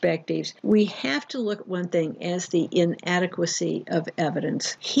perspective, we have to look at one thing as the inadequacy of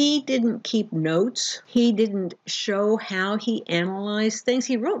evidence. He didn't keep notes. He didn't show how he analyzed things.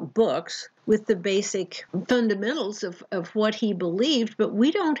 He wrote books with the basic fundamentals of what he believed, but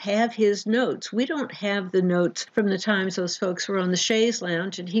we don't have his notes. We don't have the notes from the times those folks were on the chaise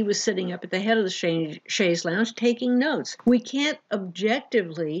lounge and he was sitting up at the head of the chaise lounge taking notes. We can't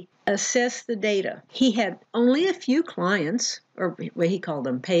objectively assess the data. He had only a few clients, or what he called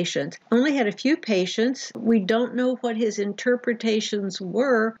them patients, only had a few patients. We don't know what his interpretations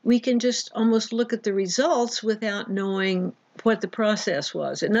were. We can just almost look at the results without knowing what the process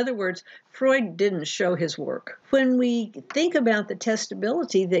was. In other words, Freud didn't show his work. When we think about the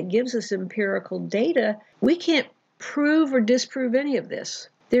testability that gives us empirical data, we can't prove or disprove any of this.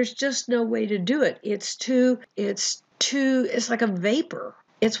 There's just no way to do it. It's like a vapor.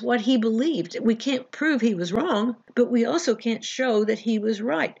 It's what he believed. We can't prove he was wrong, but we also can't show that he was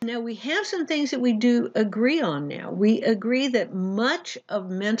right. Now, we have some things that we do agree on now. We agree that much of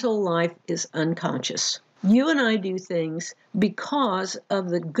mental life is unconscious. You and I do things because of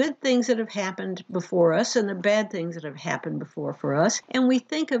the good things that have happened before us and the bad things that have happened before for us, and we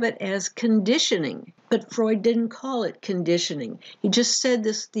think of it as conditioning. But Freud didn't call it conditioning. He just said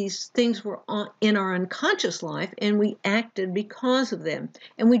these things were in our unconscious life, and we acted because of them.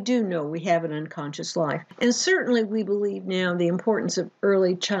 And we do know we have an unconscious life. And certainly we believe now the importance of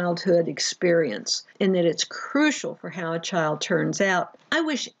early childhood experience and that it's crucial for how a child turns out. I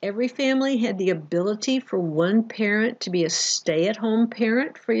wish every family had the ability for one parent to be a stay-at-home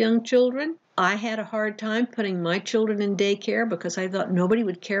parent for young children. I had a hard time putting my children in daycare because I thought nobody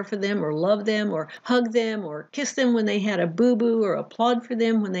would care for them or love them or hug them or kiss them when they had a boo-boo or applaud for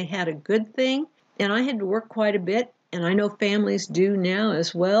them when they had a good thing. And I had to work quite a bit, and I know families do now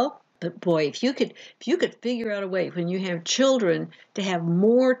as well. But boy, if you could figure out a way when you have children to have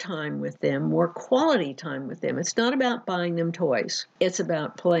more time with them, more quality time with them. It's not about buying them toys. It's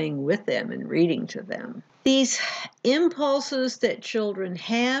about playing with them and reading to them. These impulses that children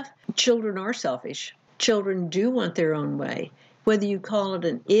have, children are selfish. Children do want their own way. Whether you call it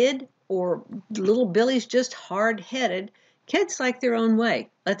an id or little Billy's just hard-headed, kids like their own way.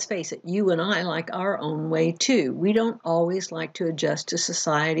 Let's face it, you and I like our own way too. We don't always like to adjust to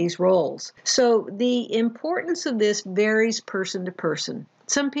society's roles. So the importance of this varies person to person.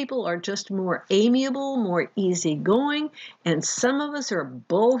 Some people are just more amiable, more easygoing, and some of us are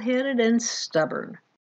bullheaded and stubborn.